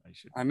shouldn't.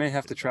 I may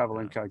have to travel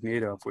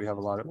incognito if we have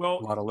a lot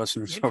of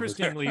listeners.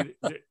 Interestingly,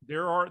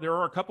 there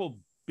are a couple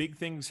big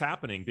things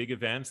happening, big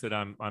events that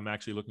I'm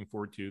actually looking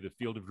forward to. The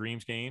Field of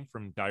Dreams game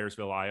from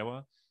Dyersville,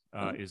 Iowa,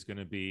 is going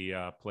to be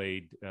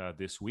played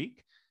this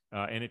week.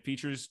 And it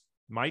features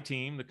my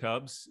team, the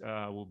Cubs,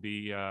 will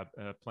be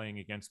playing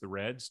against the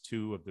Reds,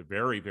 two of the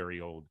very, very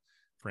old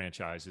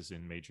franchises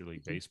in Major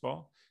League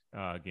Baseball.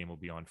 Game will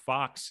be on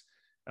Fox.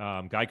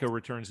 Geico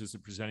returns as the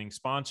presenting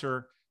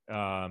sponsor.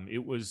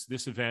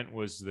 This event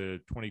was the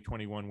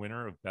 2021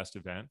 winner of Best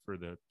Event for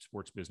the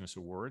Sports Business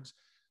Awards.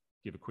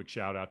 Give a quick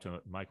shout out to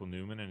Michael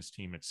Newman and his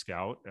team at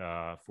Scout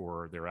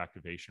for their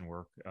activation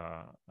work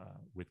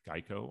with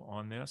Geico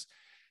on this.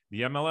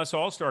 The MLS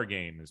All-Star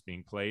Game is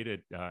being played at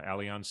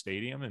Allianz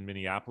Stadium in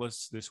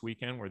Minneapolis this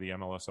weekend, where the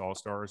MLS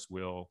All-Stars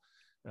will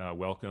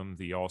welcome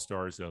the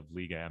All-Stars of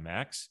Liga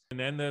MX. And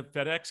then the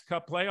FedEx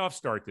Cup playoffs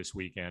start this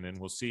weekend, and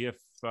we'll see if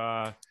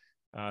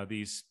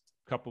these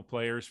couple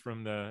players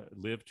from the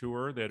Live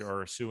Tour that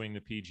are suing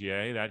the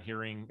PGA, that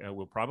hearing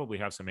will probably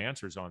have some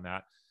answers on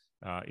that,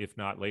 if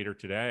not later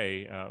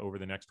today, over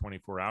the next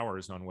 24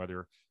 hours, on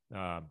whether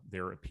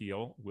their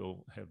appeal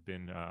will have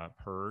been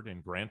heard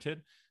and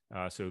granted.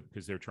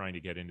 Because they're trying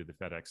to get into the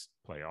FedEx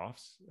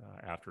playoffs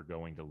after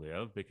going to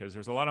Live, because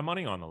there's a lot of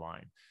money on the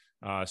line.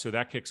 So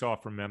that kicks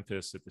off from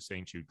Memphis at the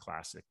St. Jude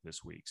Classic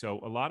this week. So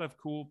a lot of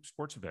cool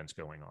sports events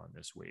going on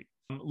this week.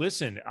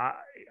 Listen,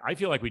 I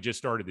feel like we just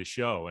started the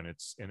show and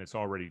it's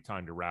already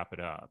time to wrap it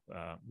up.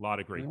 A lot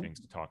of great things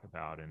to talk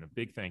about, and a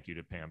big thank you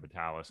to Pam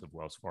Batalis of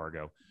Wells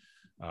Fargo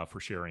for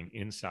sharing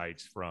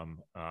insights from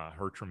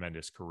her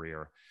tremendous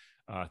career.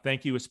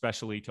 Thank you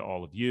especially to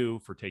all of you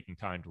for taking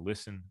time to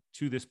listen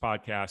to this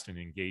podcast and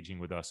engaging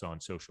with us on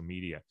social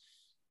media.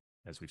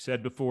 As we've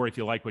said before, if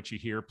you like what you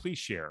hear, please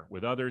share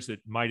with others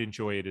that might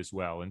enjoy it as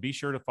well. And be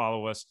sure to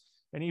follow us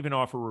and even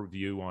offer a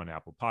review on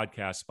Apple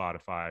Podcasts,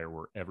 Spotify, or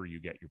wherever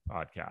you get your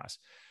podcasts.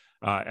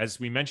 As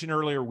we mentioned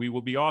earlier, we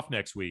will be off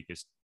next week,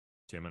 as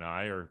Tim and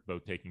I are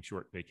both taking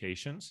short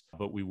vacations,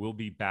 but we will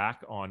be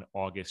back on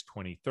August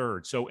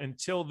 23rd. So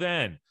until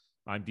then,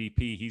 I'm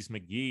DP, he's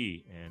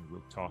McGee, and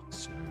we'll talk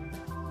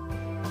soon.